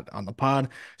we got on the pod.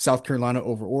 South Carolina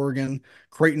over Oregon,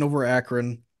 Creighton over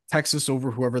Akron, Texas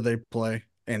over whoever they play,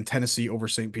 and Tennessee over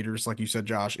St. Peter's. Like you said,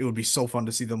 Josh, it would be so fun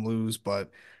to see them lose, but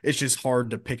it's just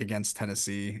hard to pick against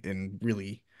Tennessee in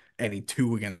really any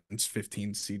two against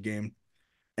 15 seed game.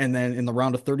 And then in the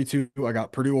round of 32, I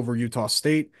got Purdue over Utah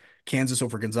State, Kansas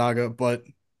over Gonzaga, but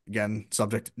again,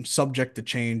 subject to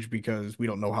change because we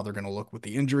don't know how they're going to look with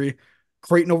the injury.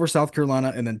 Creighton over South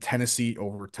Carolina, and then Tennessee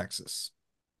over Texas.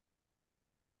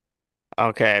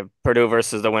 Okay, Purdue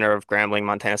versus the winner of Grambling,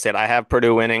 Montana State. I have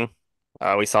Purdue winning.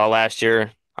 We saw last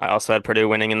year. I also had Purdue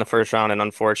winning in the first round, and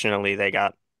unfortunately, they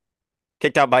got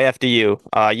kicked out by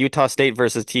FDU. Utah State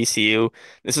versus TCU.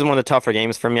 This is one of the tougher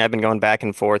games for me. I've been going back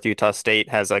and forth. Utah State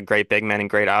has a great big man and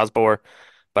great Osborne,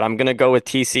 but I'm gonna go with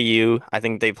TCU. I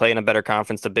think they play in a better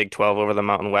conference, the Big 12 over the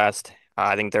Mountain West.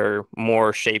 I think they're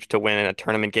more shaped to win in a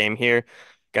tournament game here.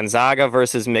 Gonzaga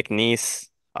versus McNeese.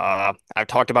 I've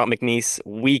talked about McNeese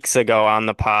weeks ago on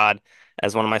the pod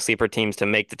as one of my sleeper teams to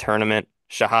make the tournament.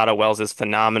 Shahada Wells is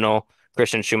phenomenal.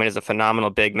 Christian Schumann is a phenomenal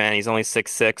big man. He's only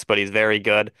 6'6", but he's very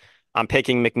good. I'm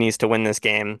picking McNeese to win this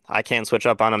game. I can't switch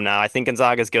up on him now. I think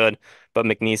Gonzaga's good, but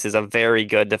McNeese is a very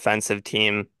good defensive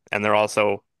team, and they're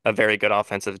also a very good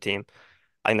offensive team.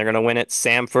 I think they're going to win it.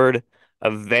 Samford,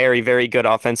 a very, very good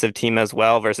offensive team as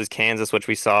well versus Kansas, which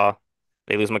we saw.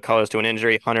 They lose McCullers to an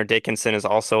injury. Hunter Dickinson is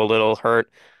also a little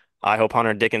hurt. I hope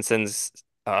Hunter Dickinson's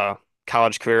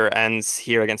college career ends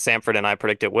here against Samford, and I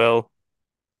predict it will.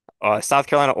 South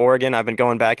Carolina, Oregon, I've been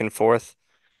going back and forth.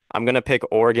 I'm going to pick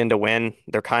Oregon to win.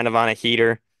 They're kind of on a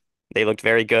heater. They looked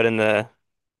very good in the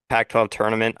Pac-12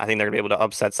 tournament. I think they're going to be able to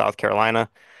upset South Carolina.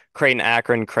 Creighton,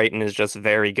 Akron. Creighton is just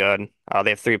very good.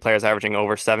 They have three players averaging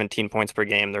over 17 points per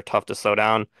game. They're tough to slow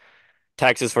down.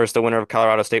 Texas versus the winner of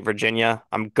Colorado State, Virginia.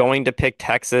 I'm going to pick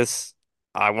Texas.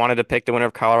 I wanted to pick the winner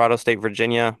of Colorado State,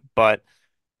 Virginia, but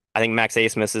I think Max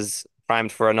Abmas is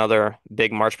primed for another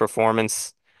big March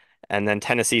performance. And then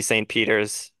Tennessee, St.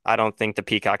 Peter's. I don't think the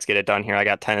Peacocks get it done here. I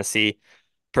got Tennessee.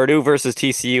 Purdue versus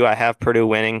TCU. I have Purdue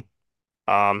winning.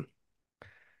 Um,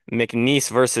 McNeese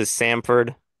versus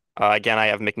Samford. Again, I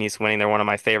have McNeese winning. They're one of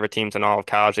my favorite teams in all of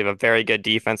college. They have a very good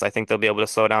defense. I think they'll be able to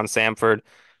slow down Samford,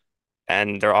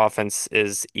 and their offense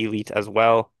is elite as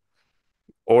well.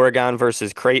 Oregon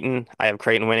versus Creighton. I have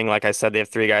Creighton winning. Like I said, they have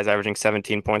three guys averaging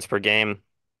 17 points per game.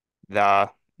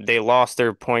 The They lost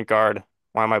their point guard.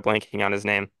 Why am I blanking on his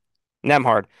name?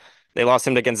 Nemhard. They lost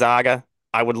him to Gonzaga.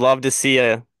 I would love to see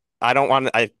a. I don't want.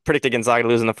 I predicted Gonzaga to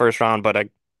lose in the first round, but a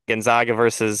Gonzaga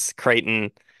versus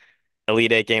Creighton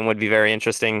Elite Eight game would be very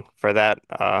interesting for that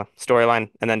storyline.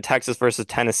 And then Texas versus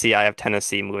Tennessee. I have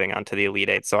Tennessee moving on to the Elite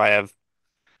Eight, so I have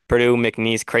Purdue,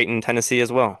 McNeese, Creighton, Tennessee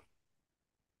as well.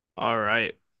 All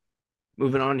right.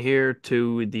 Moving on here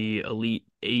to the Elite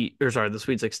Eight, or sorry, the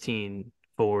Sweet 16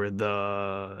 for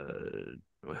the.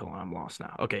 Wait, hold on, I'm lost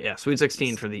now. Okay, yeah, Sweet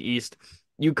 16 for the East.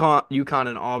 UConn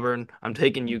and Auburn. I'm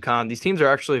taking UConn. These teams are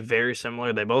actually very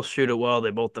similar. They both shoot it well. They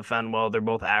both defend well. They're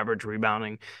both average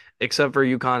rebounding, except for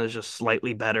UConn is just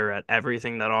slightly better at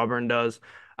everything that Auburn does.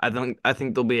 I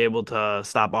think they'll be able to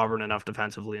stop Auburn enough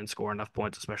defensively and score enough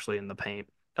points, especially in the paint,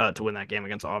 to win that game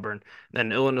against Auburn.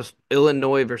 Then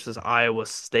Illinois versus Iowa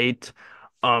State.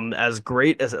 As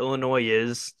great as Illinois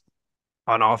is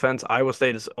on offense, Iowa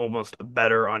State is almost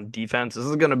better on defense. This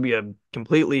is going to be a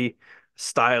completely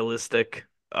stylistic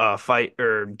fight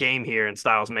or game here, and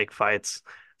styles make fights.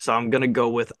 So I'm going to go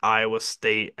with Iowa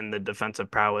State and the defensive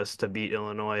prowess to beat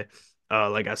Illinois.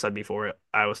 Like I said before,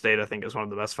 Iowa State, I think, is one of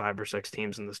the best 5 or 6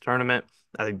 teams in this tournament.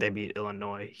 I think they beat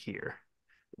Illinois here.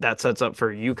 That sets up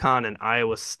for UConn and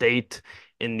Iowa State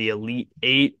in the Elite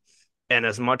Eight. And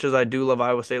as much as I do love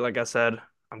Iowa State, like I said,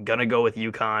 I'm gonna go with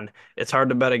UConn. It's hard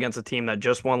to bet against a team that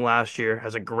just won last year,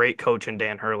 has a great coach in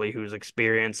Dan Hurley who's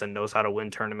experienced and knows how to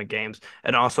win tournament games,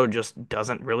 and also just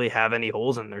doesn't really have any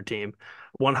holes in their team.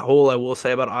 One hole I will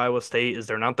say about Iowa State is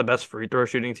they're not the best free throw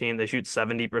shooting team. They shoot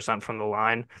 70% from the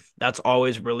line. That's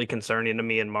always really concerning to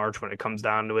me in March when it comes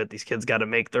down to it. These kids got to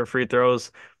make their free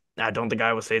throws. I don't think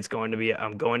Iowa State's going to be.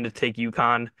 I'm going to take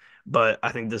UConn, but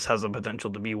I think this has the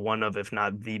potential to be one of, if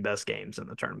not the best games in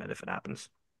the tournament if it happens.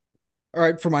 All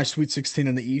right, for my Sweet 16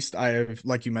 in the East, I have,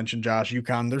 like you mentioned, Josh,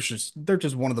 UConn. They're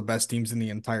just one of the best teams in the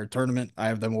entire tournament. I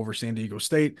have them over San Diego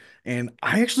State, and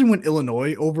I actually went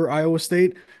Illinois over Iowa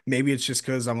State. Maybe it's just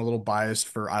because I'm a little biased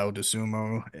for Io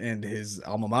DeSumo and his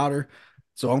alma mater.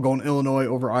 So I'm going Illinois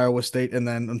over Iowa State, and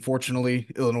then unfortunately,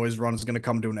 Illinois' run is going to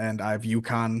come to an end. I have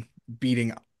UConn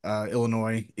beating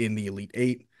Illinois in the Elite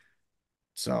Eight.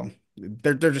 So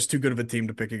they're just too good of a team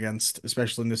to pick against,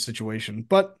 especially in this situation.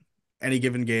 But any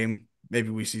given game, maybe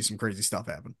we see some crazy stuff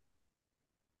happen.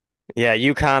 Yeah,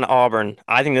 UConn, Auburn.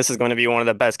 I think this is going to be one of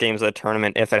the best games of the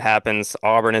tournament if it happens.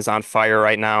 Auburn is on fire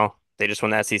right now. They just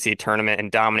won the SEC tournament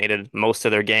and dominated most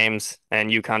of their games,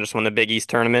 and UConn just won the Big East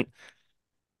tournament.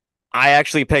 I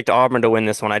actually picked Auburn to win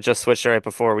this one. I just switched right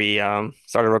before we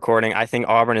started recording. I think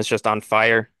Auburn is just on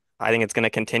fire. I think it's going to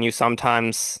continue.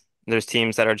 Sometimes there's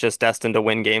teams that are just destined to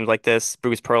win games like this.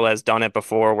 Bruce Pearl has done it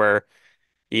before where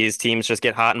these teams just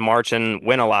get hot in March and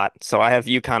win a lot. So I have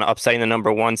UConn upsetting the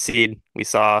number 1 seed. We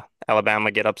saw Alabama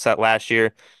get upset last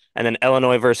year. And then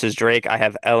Illinois versus Drake. I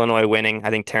have Illinois winning. I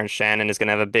think Terrence Shannon is going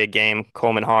to have a big game.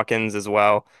 Coleman Hawkins as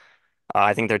well.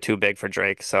 I think they're too big for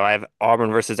Drake. So I have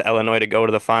Auburn versus Illinois to go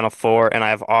to the Final Four, and I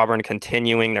have Auburn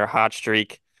continuing their hot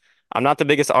streak. I'm not the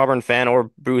biggest Auburn fan or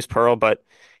Bruce Pearl, but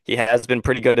he has been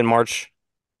pretty good in March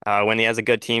when he has a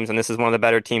good teams, and this is one of the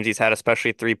better teams he's had,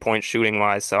 especially 3-point shooting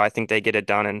wise. So I think they get it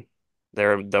done, and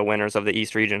they're the winners of the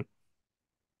East region.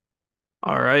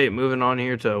 All right, moving on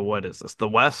here to what is this? The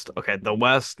West. Okay, the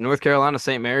West, North Carolina,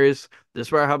 St. Mary's. This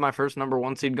is where I have my first number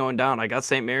 1 seed going down. I got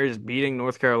St. Mary's beating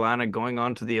North Carolina, going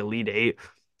on to the Elite Eight.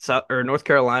 North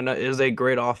Carolina is a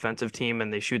great offensive team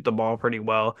and they shoot the ball pretty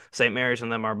well. St. Mary's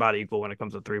and them are about equal when it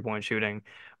comes to 3-point shooting.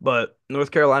 But North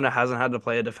Carolina hasn't had to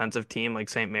play a defensive team like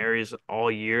St. Mary's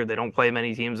all year. They don't play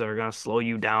many teams that are going to slow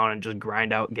you down and just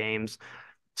grind out games.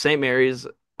 St. Mary's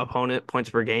opponent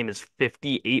points per game is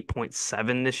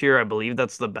 58.7 this year. I believe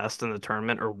that's the best in the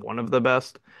tournament or one of the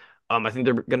best. I think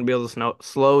they're going to be able to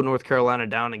slow North Carolina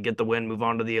down and get the win, move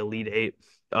on to the Elite Eight.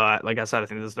 Like I said, I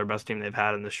think this is their best team they've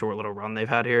had in the short little run they've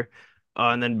had here.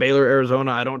 And then Baylor,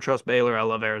 Arizona. I don't trust Baylor. I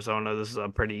love Arizona. This is a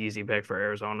pretty easy pick for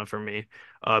Arizona for me.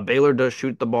 Baylor does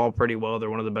shoot the ball pretty well. They're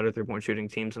one of the better 3-point shooting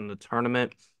teams in the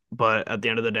tournament. But at the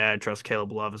end of the day, I trust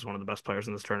Caleb Love as one of the best players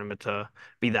in this tournament to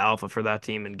be the alpha for that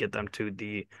team and get them to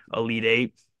the Elite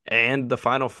Eight and the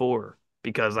Final Four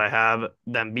because I have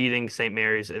them beating St.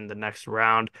 Mary's in the next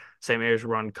round. St. Mary's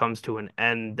run comes to an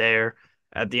end there.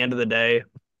 At the end of the day,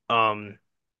 um,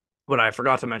 What I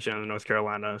forgot to mention in the North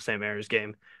Carolina St. Mary's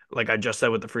game, like I just said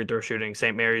with the free throw shooting,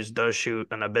 St. Mary's does shoot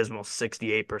an abysmal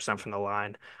 68% from the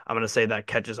line. I'm going to say that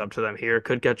catches up to them here.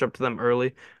 Could catch up to them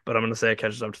early, but I'm going to say it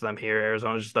catches up to them here.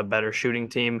 Arizona's just a better shooting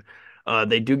team.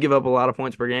 They do give up a lot of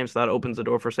points per game, so that opens the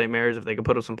door for St. Mary's. If they can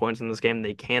put up some points in this game,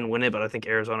 they can win it, but I think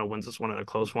Arizona wins this one in a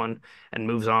close one and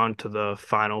moves on to the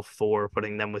Final Four,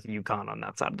 putting them with UConn on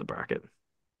that side of the bracket.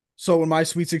 So in my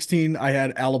Sweet 16, I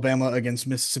had Alabama against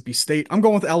Mississippi State. I'm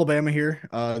going with Alabama here.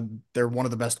 They're one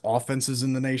of the best offenses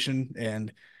in the nation,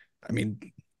 and I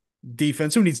mean,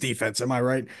 defense. Who needs defense? Am I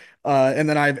right? And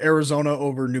then I have Arizona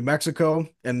over New Mexico,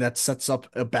 and that sets up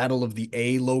a battle of the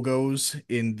A logos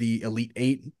in the Elite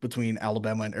Eight between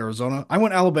Alabama and Arizona. I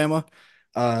went Alabama.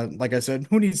 Like I said,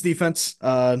 who needs defense?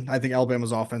 I think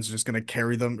Alabama's offense is just going to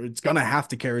carry them. It's going to have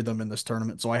to carry them in this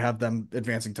tournament. So I have them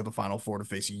advancing to the Final Four to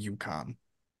face UConn.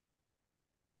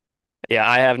 Yeah,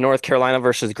 I have North Carolina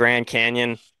versus Grand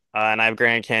Canyon, and I have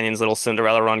Grand Canyon's little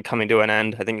Cinderella run coming to an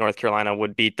end. I think North Carolina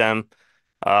would beat them.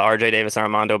 RJ Davis and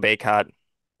Armando Bacot,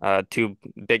 two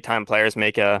big time players,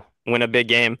 make a win a big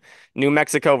game. New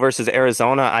Mexico versus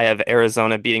Arizona. I have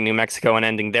Arizona beating New Mexico and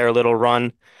ending their little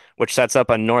run, which sets up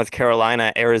a North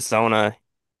Carolina Arizona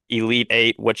Elite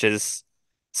Eight, which is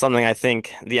something I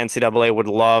think the NCAA would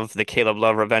love. The Caleb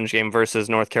Love revenge game versus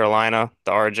North Carolina,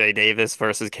 the RJ Davis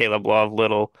versus Caleb Love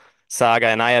little saga,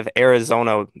 and I have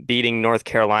Arizona beating North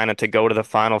Carolina to go to the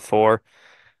Final Four.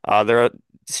 They're a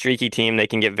streaky team. They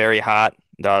can get very hot.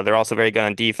 They're also very good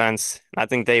on defense. I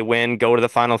think they win, go to the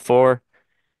Final Four,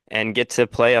 and get to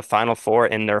play a Final Four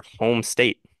in their home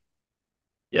state.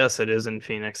 Yes, it is in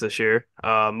Phoenix this year.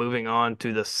 Moving on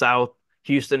to the South,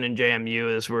 Houston and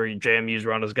JMU is where JMU's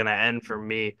run is going to end for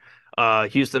me.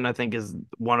 Houston, I think, is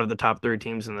one of the top three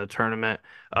teams in the tournament.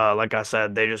 Like I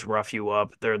said, they just rough you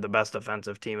up. They're the best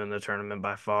defensive team in the tournament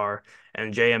by far.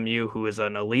 And JMU, who is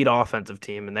an elite offensive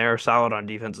team, and they're solid on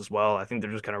defense as well. I think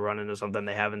they're just going to run into something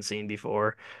they haven't seen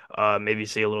before. Maybe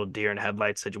see a little deer in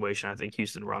headlights situation. I think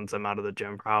Houston runs them out of the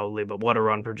gym probably, but what a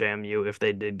run for JMU if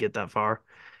they did get that far.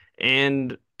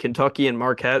 And Kentucky and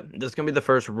Marquette. This is gonna be the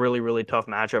first really, really tough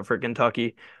matchup for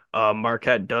Kentucky.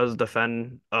 Marquette does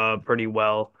defend pretty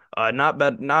well. Not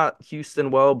bad, not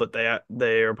Houston well, but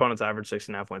their opponents average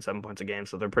 16.5 points a game,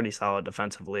 so they're pretty solid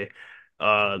defensively.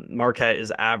 Marquette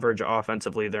is average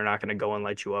offensively. They're not going to go and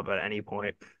light you up at any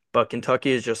point. But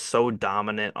Kentucky is just so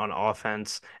dominant on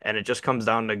offense, and it just comes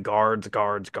down to guards,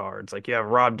 guards, guards. Like you have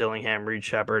Rob Dillingham, Reed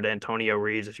Shepard, Antonio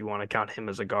Reeves, if you want to count him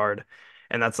as a guard.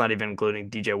 And that's not even including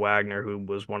DJ Wagner, who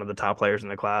was one of the top players in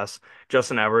the class.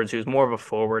 Justin Edwards, who's more of a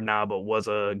forward now, but was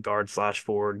a guard slash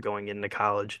forward going into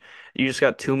college. You just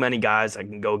got too many guys that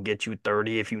can go get you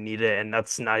 30 if you need it. And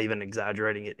that's not even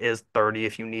exaggerating. It is 30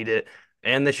 if you need it.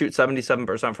 And they shoot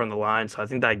 77% from the line. So I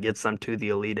think that gets them to the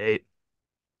Elite Eight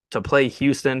to play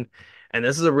Houston. And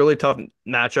this is a really tough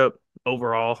matchup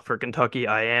overall for Kentucky.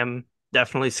 I am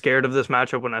definitely scared of this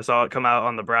matchup when I saw it come out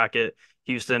on the bracket.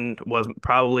 Houston was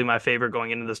probably my favorite going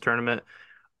into this tournament.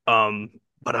 Um,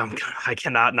 but I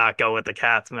cannot not go with the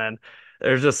Cats, man.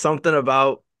 There's just something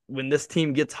about when this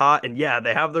team gets hot, and yeah,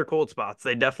 they have their cold spots.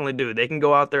 They definitely do. They can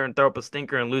go out there and throw up a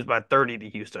stinker and lose by 30 to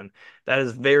Houston. That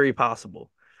is very possible.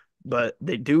 But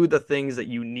they do the things that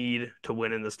you need to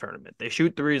win in this tournament. They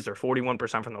shoot threes, they're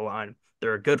 41% from the line.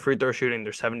 They're a good free throw shooting,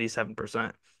 they're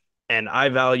 77%. And I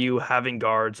value having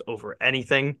guards over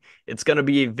anything. It's going to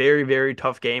be a very, very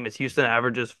tough game as Houston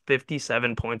averages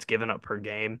 57 points given up per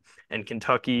game. And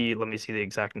Kentucky, let me see the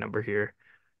exact number here,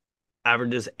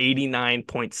 averages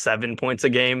 89.7 points a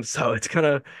game. So it's going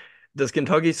to, does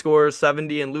Kentucky score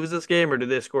 70 and lose this game, or do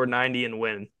they score 90 and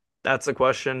win? That's the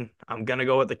question. I'm going to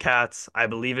go with the Cats. I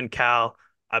believe in Cal.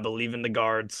 I believe in the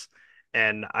guards.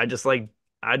 And I just like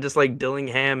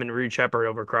Dillingham and Reed Shepard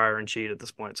over Cryer and Sheed at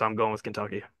this point. So I'm going with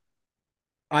Kentucky.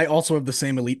 I also have the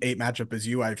same Elite Eight matchup as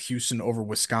you. I have Houston over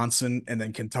Wisconsin and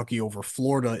then Kentucky over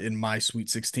Florida in my Sweet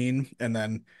 16. And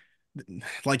then,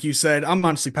 like you said, I'm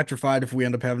honestly petrified if we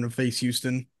end up having to face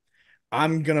Houston.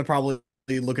 I'm going to probably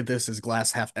look at this as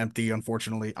glass half empty.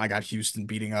 Unfortunately, I got Houston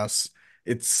beating us.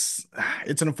 It's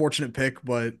it's an unfortunate pick,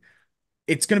 but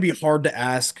it's going to be hard to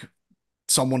ask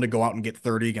someone to go out and get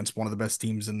 30 against one of the best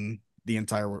teams in the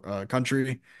entire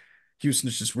country. Houston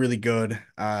is just really good.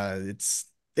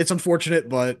 It's unfortunate,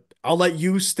 but I'll let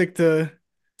you stick to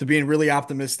being really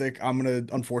optimistic. I'm gonna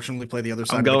unfortunately play the other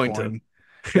I'm side of the going to. coin.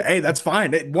 Hey, that's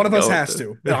fine. One I'm of us going has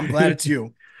to. I'm glad it's to.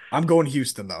 you. I'm going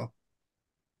Houston though.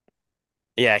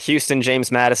 Yeah, Houston,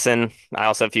 James Madison. I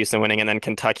also have Houston winning, and then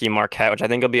Kentucky, Marquette, which I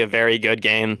think will be a very good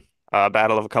game.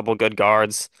 Battle of a couple good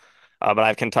guards. But I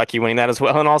have Kentucky winning that as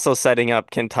well, and also setting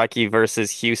up Kentucky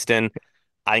versus Houston.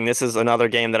 I think this is another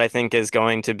game that I think is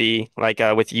going to be like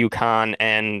with UConn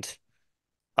and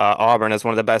Auburn as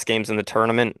one of the best games in the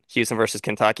tournament. Houston versus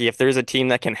Kentucky. If there's a team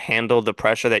that can handle the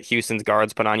pressure that Houston's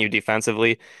guards put on you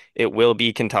defensively, it will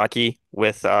be Kentucky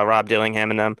with Rob Dillingham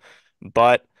and them.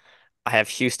 But I have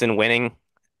Houston winning.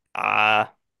 Uh,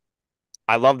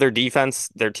 I love their defense.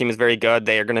 Their team is very good.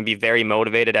 They are going to be very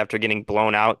motivated after getting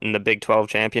blown out in the Big 12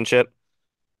 championship.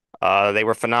 They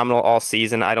were phenomenal all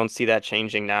season. I don't see that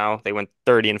changing now. They went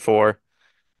 30-4.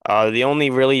 The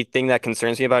only really thing that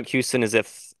concerns me about Houston is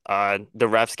if the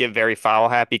refs get very foul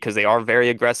happy because they are very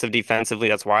aggressive defensively.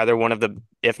 That's why they're one of the,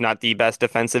 if not the best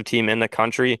defensive team in the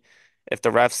country. If the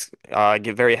refs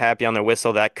get very happy on their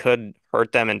whistle, that could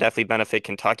hurt them and definitely benefit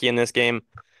Kentucky in this game.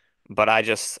 But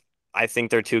I think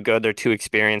they're too good. They're too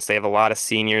experienced. They have a lot of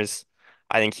seniors.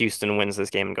 I think Houston wins this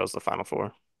game and goes to the Final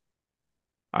Four.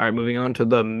 All right, moving on to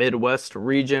the Midwest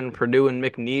region, Purdue and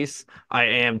McNeese. I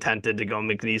am tempted to go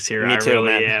McNeese here. Me I too, really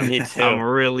man. am. Me I'm too.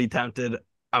 really tempted.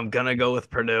 I'm gonna go with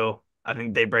Purdue. I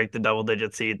think they break the double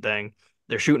digit seed thing.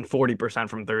 They're shooting 40%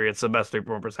 from three. It's the best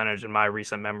three-point percentage in my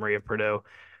recent memory of Purdue.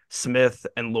 Smith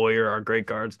and Lawyer are great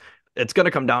guards. It's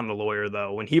gonna come down to Lawyer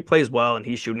though. When he plays well and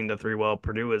he's shooting the three well,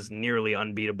 Purdue is nearly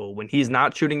unbeatable. When he's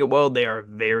not shooting it well, they are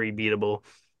very beatable.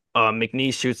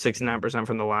 McNeese shoots 69%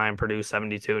 from the line, Purdue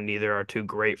 72. Neither are too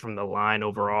great from the line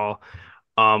overall.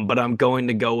 But I'm going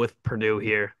to go with Purdue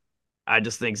here. I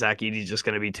just think Zach Edey's just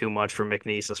going to be too much for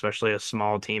McNeese, especially a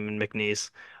small team in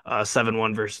McNeese.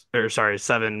 7-1 versus, or sorry,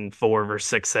 7-4 versus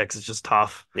 6-6 is just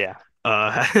tough. Yeah.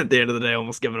 At the end of the day,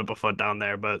 almost giving up a foot down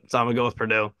there. But so I'm gonna go with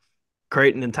Purdue.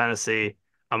 Creighton and Tennessee.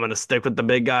 I'm going to stick with the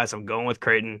big guys. I'm going with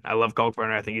Creighton. I love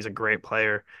Kalkbrenner. I think he's a great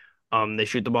player. They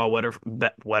shoot the ball wetter,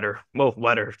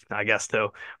 I guess, too,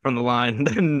 from the line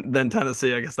than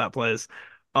Tennessee. I guess that plays.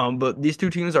 But these two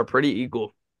teams are pretty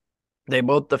equal. They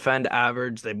both defend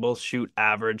average. They both shoot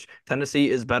average. Tennessee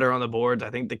is better on the boards.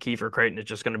 I think the key for Creighton is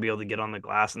just going to be able to get on the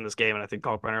glass in this game, and I think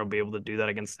Kalkbrenner will be able to do that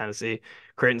against Tennessee.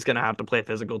 Creighton's going to have to play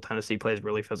physical. Tennessee plays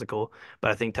really physical,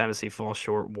 but I think Tennessee falls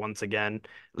short once again,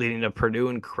 leading to Purdue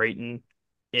and Creighton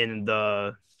in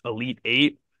the Elite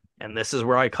Eight. And this is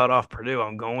where I cut off Purdue.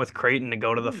 I'm going with Creighton to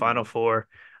go to the Final Four.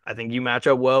 I think you match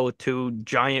up well with two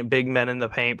giant big men in the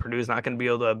paint. Purdue's not going to be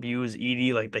able to abuse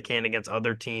Edey like they can against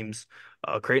other teams.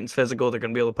 Creighton's physical. They're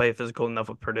going to be able to play physical enough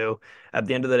with Purdue. At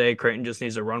the end of the day, Creighton just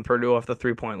needs to run Purdue off the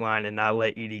 3-point line and not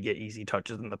let Edey get easy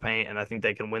touches in the paint. And I think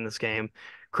they can win this game.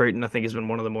 Creighton, I think, has been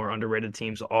one of the more underrated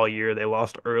teams all year. They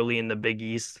lost early in the Big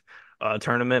East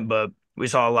tournament, but we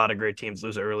saw a lot of great teams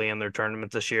lose early in their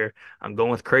tournaments this year. I'm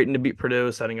going with Creighton to beat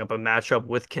Purdue, setting up a matchup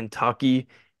with Kentucky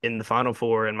in the Final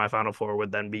Four. And my Final Four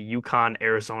would then be UConn,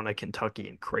 Arizona, Kentucky,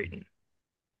 and Creighton.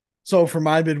 So for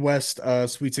my Midwest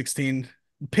Sweet 16,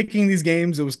 picking these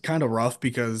games, it was kind of rough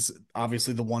because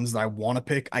obviously the ones that I want to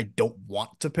pick, I don't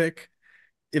want to pick,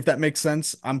 if that makes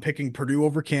sense. I'm picking Purdue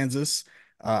over Kansas.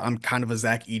 I'm kind of a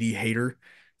Zach Edey hater.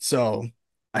 So,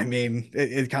 I mean,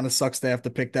 it kind of sucks to have to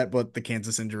pick that, but the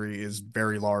Kansas injury is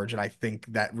very large, and I think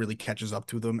that really catches up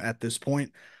to them at this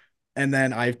point. And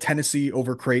then I have Tennessee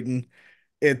over Creighton.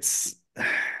 It's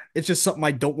it's just something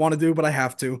I don't want to do, but I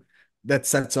have to. That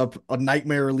sets up a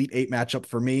nightmare Elite Eight matchup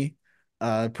for me.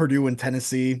 Purdue and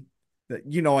Tennessee.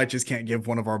 I just can't give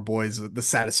one of our boys the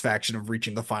satisfaction of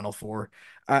reaching the Final Four.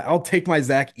 I'll take my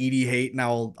Zach Edey hate and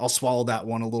I'll swallow that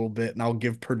one a little bit and I'll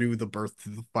give Purdue the berth to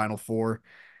the Final Four.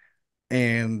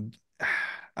 And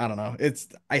I don't know.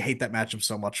 I hate that matchup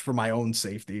so much for my own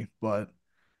safety, but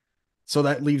so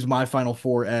that leaves my Final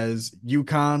Four as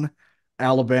UConn,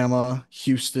 Alabama,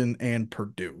 Houston, and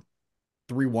Purdue.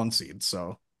 3-1 seeds.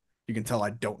 So you can tell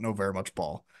I don't know very much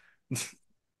ball.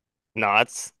 No,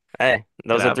 hey, It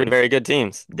those are three happens. very good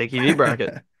teams. Dickie V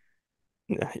bracket.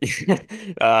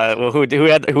 Well, who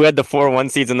had the 4-1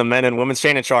 seeds in the men and women's?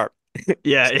 Shannon Sharp.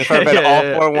 Yeah, Shannon yeah, Sharp had all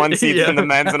yeah, 4-1 seeds in the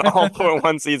men's and all yeah.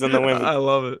 4-1 seeds in the women. I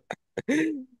love it.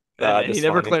 And he Just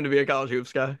never funny. claimed to be a college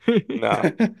hoops guy.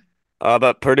 No.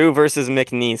 But Purdue versus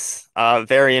McNeese,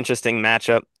 very interesting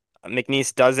matchup.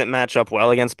 McNeese doesn't match up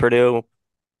well against Purdue.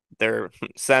 Their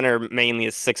center mainly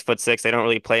is 6'6". They don't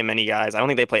really play many guys. I don't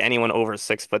think they play anyone over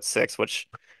 6'6", which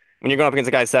when you're going up against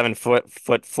a guy 7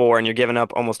 foot 4 and you're giving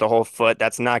up almost a whole foot,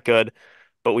 that's not good.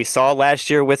 But we saw last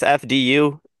year with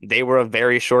FDU, they were a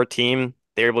very short team.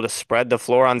 They were able to spread the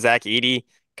floor on Zach Edey,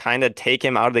 kind of take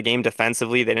him out of the game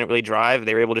defensively. They didn't really drive.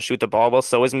 They were able to shoot the ball well.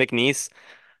 So is McNeese.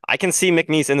 I can see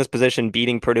McNeese in this position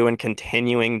beating Purdue and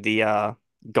continuing the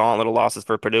gauntlet of losses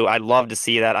for Purdue. I'd love to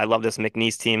see that. I love this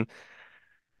McNeese team.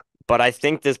 But I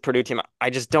think this Purdue team, I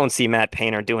just don't see Matt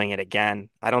Painter doing it again.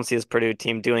 I don't see this Purdue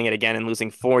team doing it again and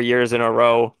losing 4 years in a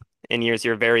row in years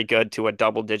you're very good to a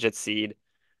double digit seed.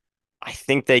 I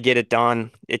think they get it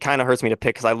done. It kind of hurts me to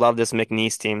pick because I love this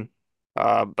McNeese team.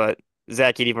 But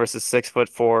Zach Edey versus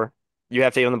 6'4". You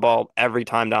have to give him the ball every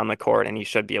time down the court, and he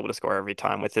should be able to score every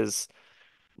time with his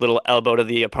little elbow to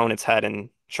the opponent's head and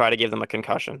try to give them a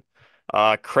concussion.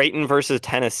 Creighton versus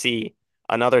Tennessee,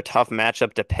 another tough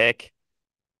matchup to pick.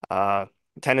 Uh,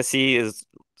 Tennessee is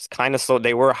kind of slow.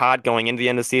 They were hot going into the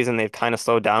end of the season. They've kind of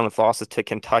slowed down with losses to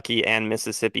Kentucky and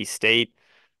Mississippi State.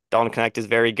 Dalton Connect is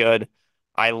very good.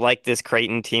 I like this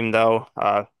Creighton team though.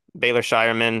 Baylor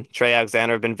Shireman, Trey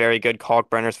Alexander have been very good.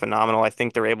 Kalkbrenner's phenomenal. I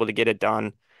think they're able to get it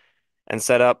done and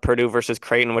set up Purdue versus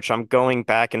Creighton, which I'm going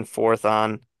back and forth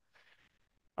on.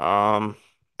 Um,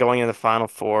 Going into the Final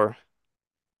Four.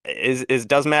 Is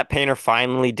does Matt Painter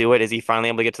finally do it? Is he finally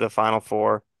able to get to the Final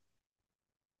Four?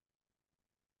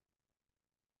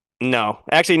 No.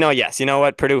 Actually, no, yes. You know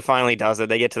what? Purdue finally does it.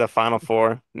 They get to the Final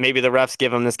Four. Maybe the refs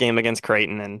give them this game against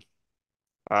Creighton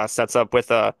and sets up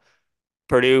with a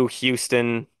Purdue,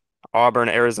 Houston, Auburn,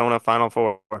 Arizona Final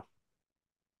Four. All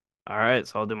right,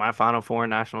 so I'll do my Final Four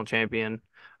national champion.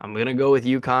 I'm gonna go with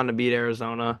UConn to beat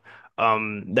Arizona.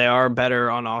 They are better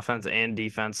on offense and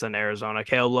defense than Arizona.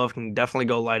 Caleb Love can definitely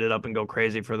go light it up and go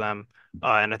crazy for them.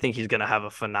 And I think he's gonna have a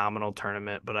phenomenal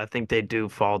tournament, but I think they do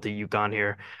fall to UConn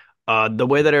here. The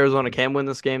way that Arizona can win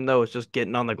this game, though, is just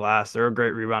getting on the glass. They're a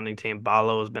great rebounding team.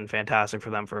 Ballo has been fantastic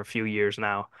for them for a few years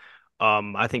now.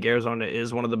 I think Arizona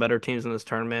is one of the better teams in this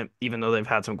tournament, even though they've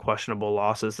had some questionable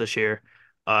losses this year.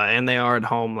 And they are at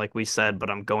home, like we said, but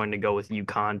I'm going to go with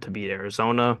UConn to beat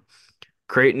Arizona.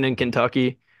 Creighton and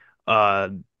Kentucky. Uh,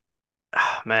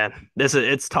 man,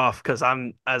 it's tough because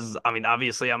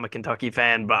obviously I'm a Kentucky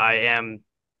fan, but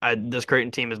this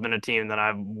Creighton team has been a team that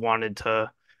I've wanted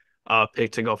to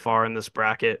pick to go far in this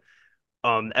bracket.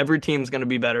 Every team's going to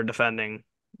be better defending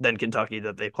than Kentucky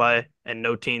that they play, and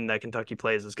no team that Kentucky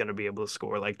plays is going to be able to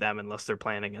score like them unless they're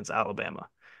playing against Alabama.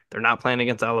 They're not playing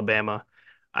against Alabama.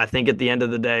 I think at the end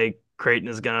of the day, Creighton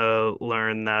is going to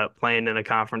learn that playing in a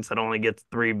conference that only gets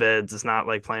three bids is not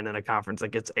like playing in a conference that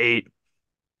gets eight.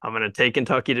 I'm going to take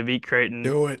Kentucky to beat Creighton,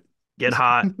 Do it. get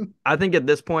hot. I think at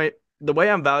this point, the way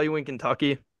I'm valuing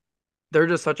Kentucky, they're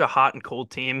just such a hot and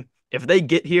cold team. If they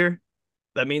get here,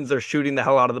 that means they're shooting the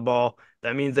hell out of the ball.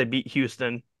 That means they beat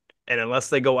Houston. And unless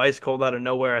they go ice cold out of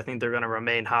nowhere, I think they're going to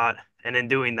remain hot. And in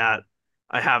doing that,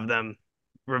 I have them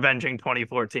revenging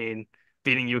 2014,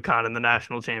 beating UConn in the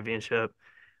national championship.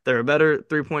 They're a better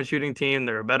three-point shooting team.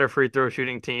 They're a better free throw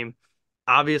shooting team.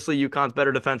 Obviously, UConn's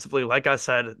better defensively. Like I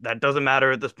said, that doesn't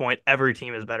matter at this point. Every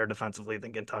team is better defensively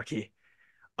than Kentucky.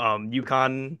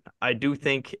 UConn, I do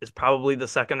think, is probably the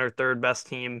second or third best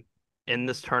team in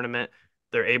this tournament.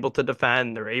 They're able to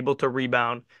defend, they're able to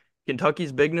rebound.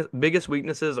 Kentucky's biggest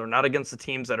weaknesses are not against the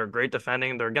teams that are great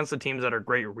defending, they're against the teams that are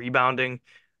great rebounding.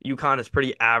 UConn is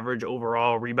pretty average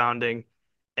overall rebounding.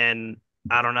 And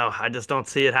I don't know, I just don't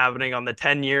see it happening on the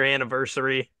 10-year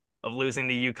anniversary of losing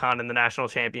to UConn in the national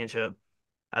championship.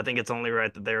 I think it's only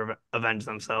right that they avenge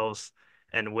themselves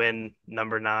and win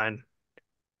number 9,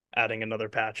 adding another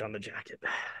patch on the jacket.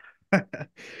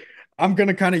 I'm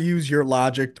gonna kind of use your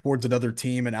logic towards another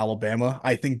team in Alabama.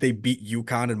 I think they beat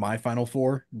UConn in my Final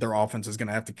Four. Their offense is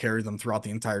gonna have to carry them throughout the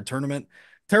entire tournament.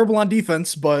 Terrible on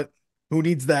defense, but who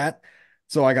needs that?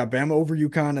 So I got Bama over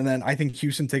UConn, and then I think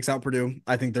Houston takes out Purdue.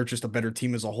 I think they're just a better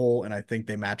team as a whole, and I think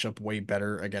they match up way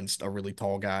better against a really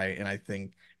tall guy. And I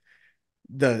think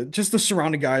the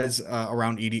surrounding guys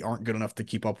around Edie aren't good enough to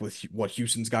keep up with what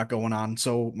Houston's got going on.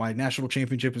 So my national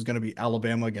championship is going to be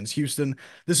Alabama against Houston.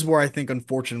 This is where I think,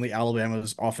 unfortunately,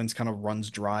 Alabama's offense kind of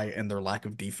runs dry and their lack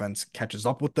of defense catches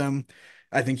up with them.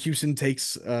 I think Houston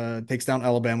takes down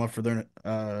Alabama for the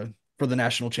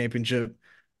national championship.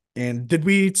 And did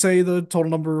we say the total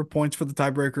number of points for the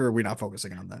tiebreaker, or are we not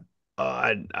focusing on that?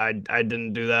 I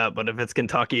didn't do that, but if it's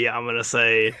Kentucky, I'm gonna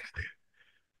say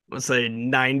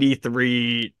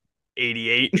 93-88.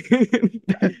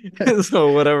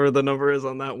 So whatever the number is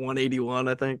on that 181,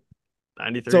 I think.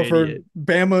 So for 93-88.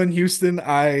 Bama and Houston,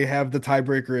 I have the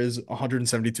tiebreaker is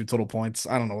 172 total points.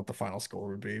 I don't know what the final score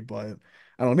would be, but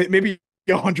I don't know, maybe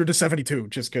 100 to 72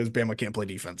 just because Bama can't play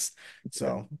defense.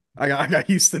 So I got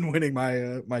Houston winning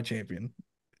my champion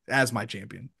as my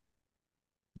champion.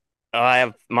 I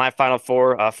have my Final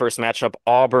Four first matchup,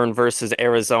 Auburn versus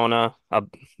Arizona, a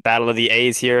battle of the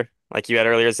A's here, like you had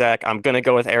earlier, Zach. I'm gonna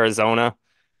go with Arizona.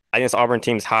 I think this Auburn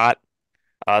team's hot.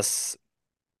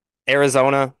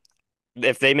 Arizona,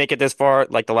 if they make it this far,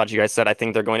 like the lot you guys said, I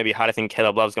think they're going to be hot. I think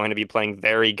Caleb Love's going to be playing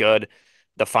very good.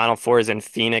 The Final Four is in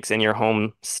Phoenix, in your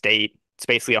home state. It's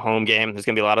basically a home game. There's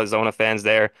going to be a lot of Zona fans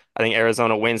there. I think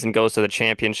Arizona wins and goes to the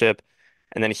championship.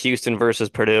 And then Houston versus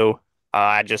Purdue.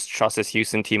 I just trust this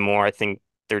Houston team more. I think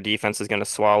Their defense is going to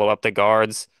swallow up the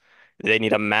guards. They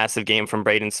need a massive game from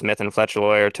Braden Smith and Fletcher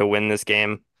Loyer to win this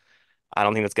game. I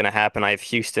don't think that's going to happen. I have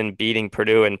Houston beating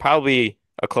Purdue and probably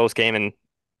a close game and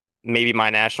maybe my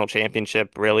national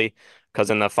championship, really, because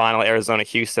in the final Arizona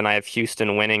Houston, I have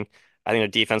Houston winning. I think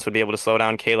the defense would be able to slow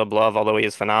down Caleb Love, although he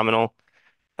is phenomenal.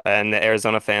 And the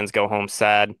Arizona fans go home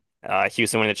sad.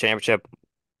 Houston winning the championship.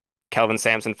 Kelvin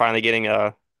Sampson finally getting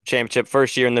a championship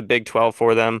first year in the Big 12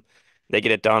 for them. They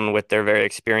get it done with their very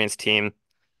experienced team.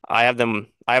 I have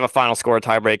a final score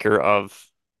tiebreaker of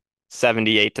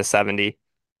 78 to 70.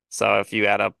 So if you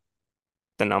add up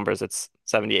the numbers, it's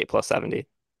 78 plus 70.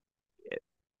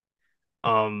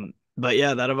 But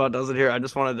yeah, that about does it here. I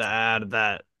just wanted to add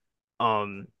that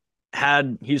um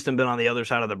had Houston been on the other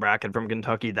side of the bracket from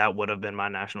Kentucky, that would have been my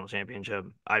national championship.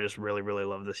 I just really, really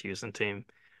love this Houston team.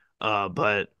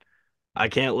 But I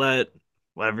can't let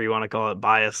whatever you want to call it,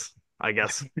 bias, I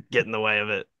guess, get in the way of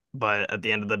it. But at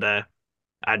the end of the day,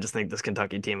 I just think this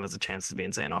Kentucky team has a chance to be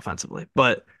insane offensively.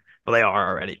 But well, they are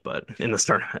already, but in this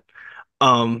tournament.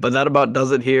 But that about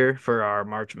does it here for our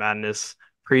March Madness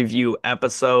preview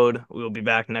episode. We will be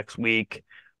back next week,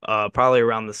 probably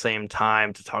around the same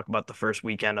time to talk about the first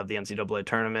weekend of the NCAA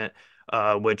tournament,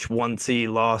 which one seed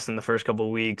lost in the first couple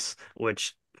of weeks,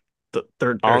 which the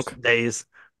third or Honk. days,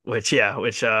 which yeah,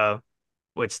 which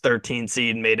 13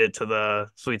 seed made it to the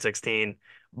Sweet 16.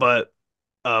 But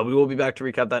we will be back to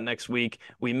recap that next week.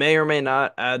 We may or may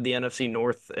not add the NFC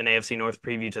North and AFC North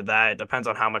preview to that. It depends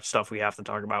on how much stuff we have to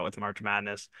talk about with March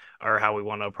Madness or how we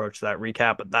want to approach that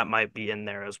recap, but that might be in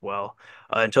there as well.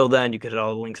 Until then, you can hit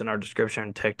all the links in our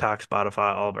description, TikTok,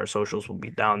 Spotify, all of our socials will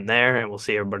be down there, and we'll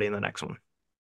see everybody in the next one.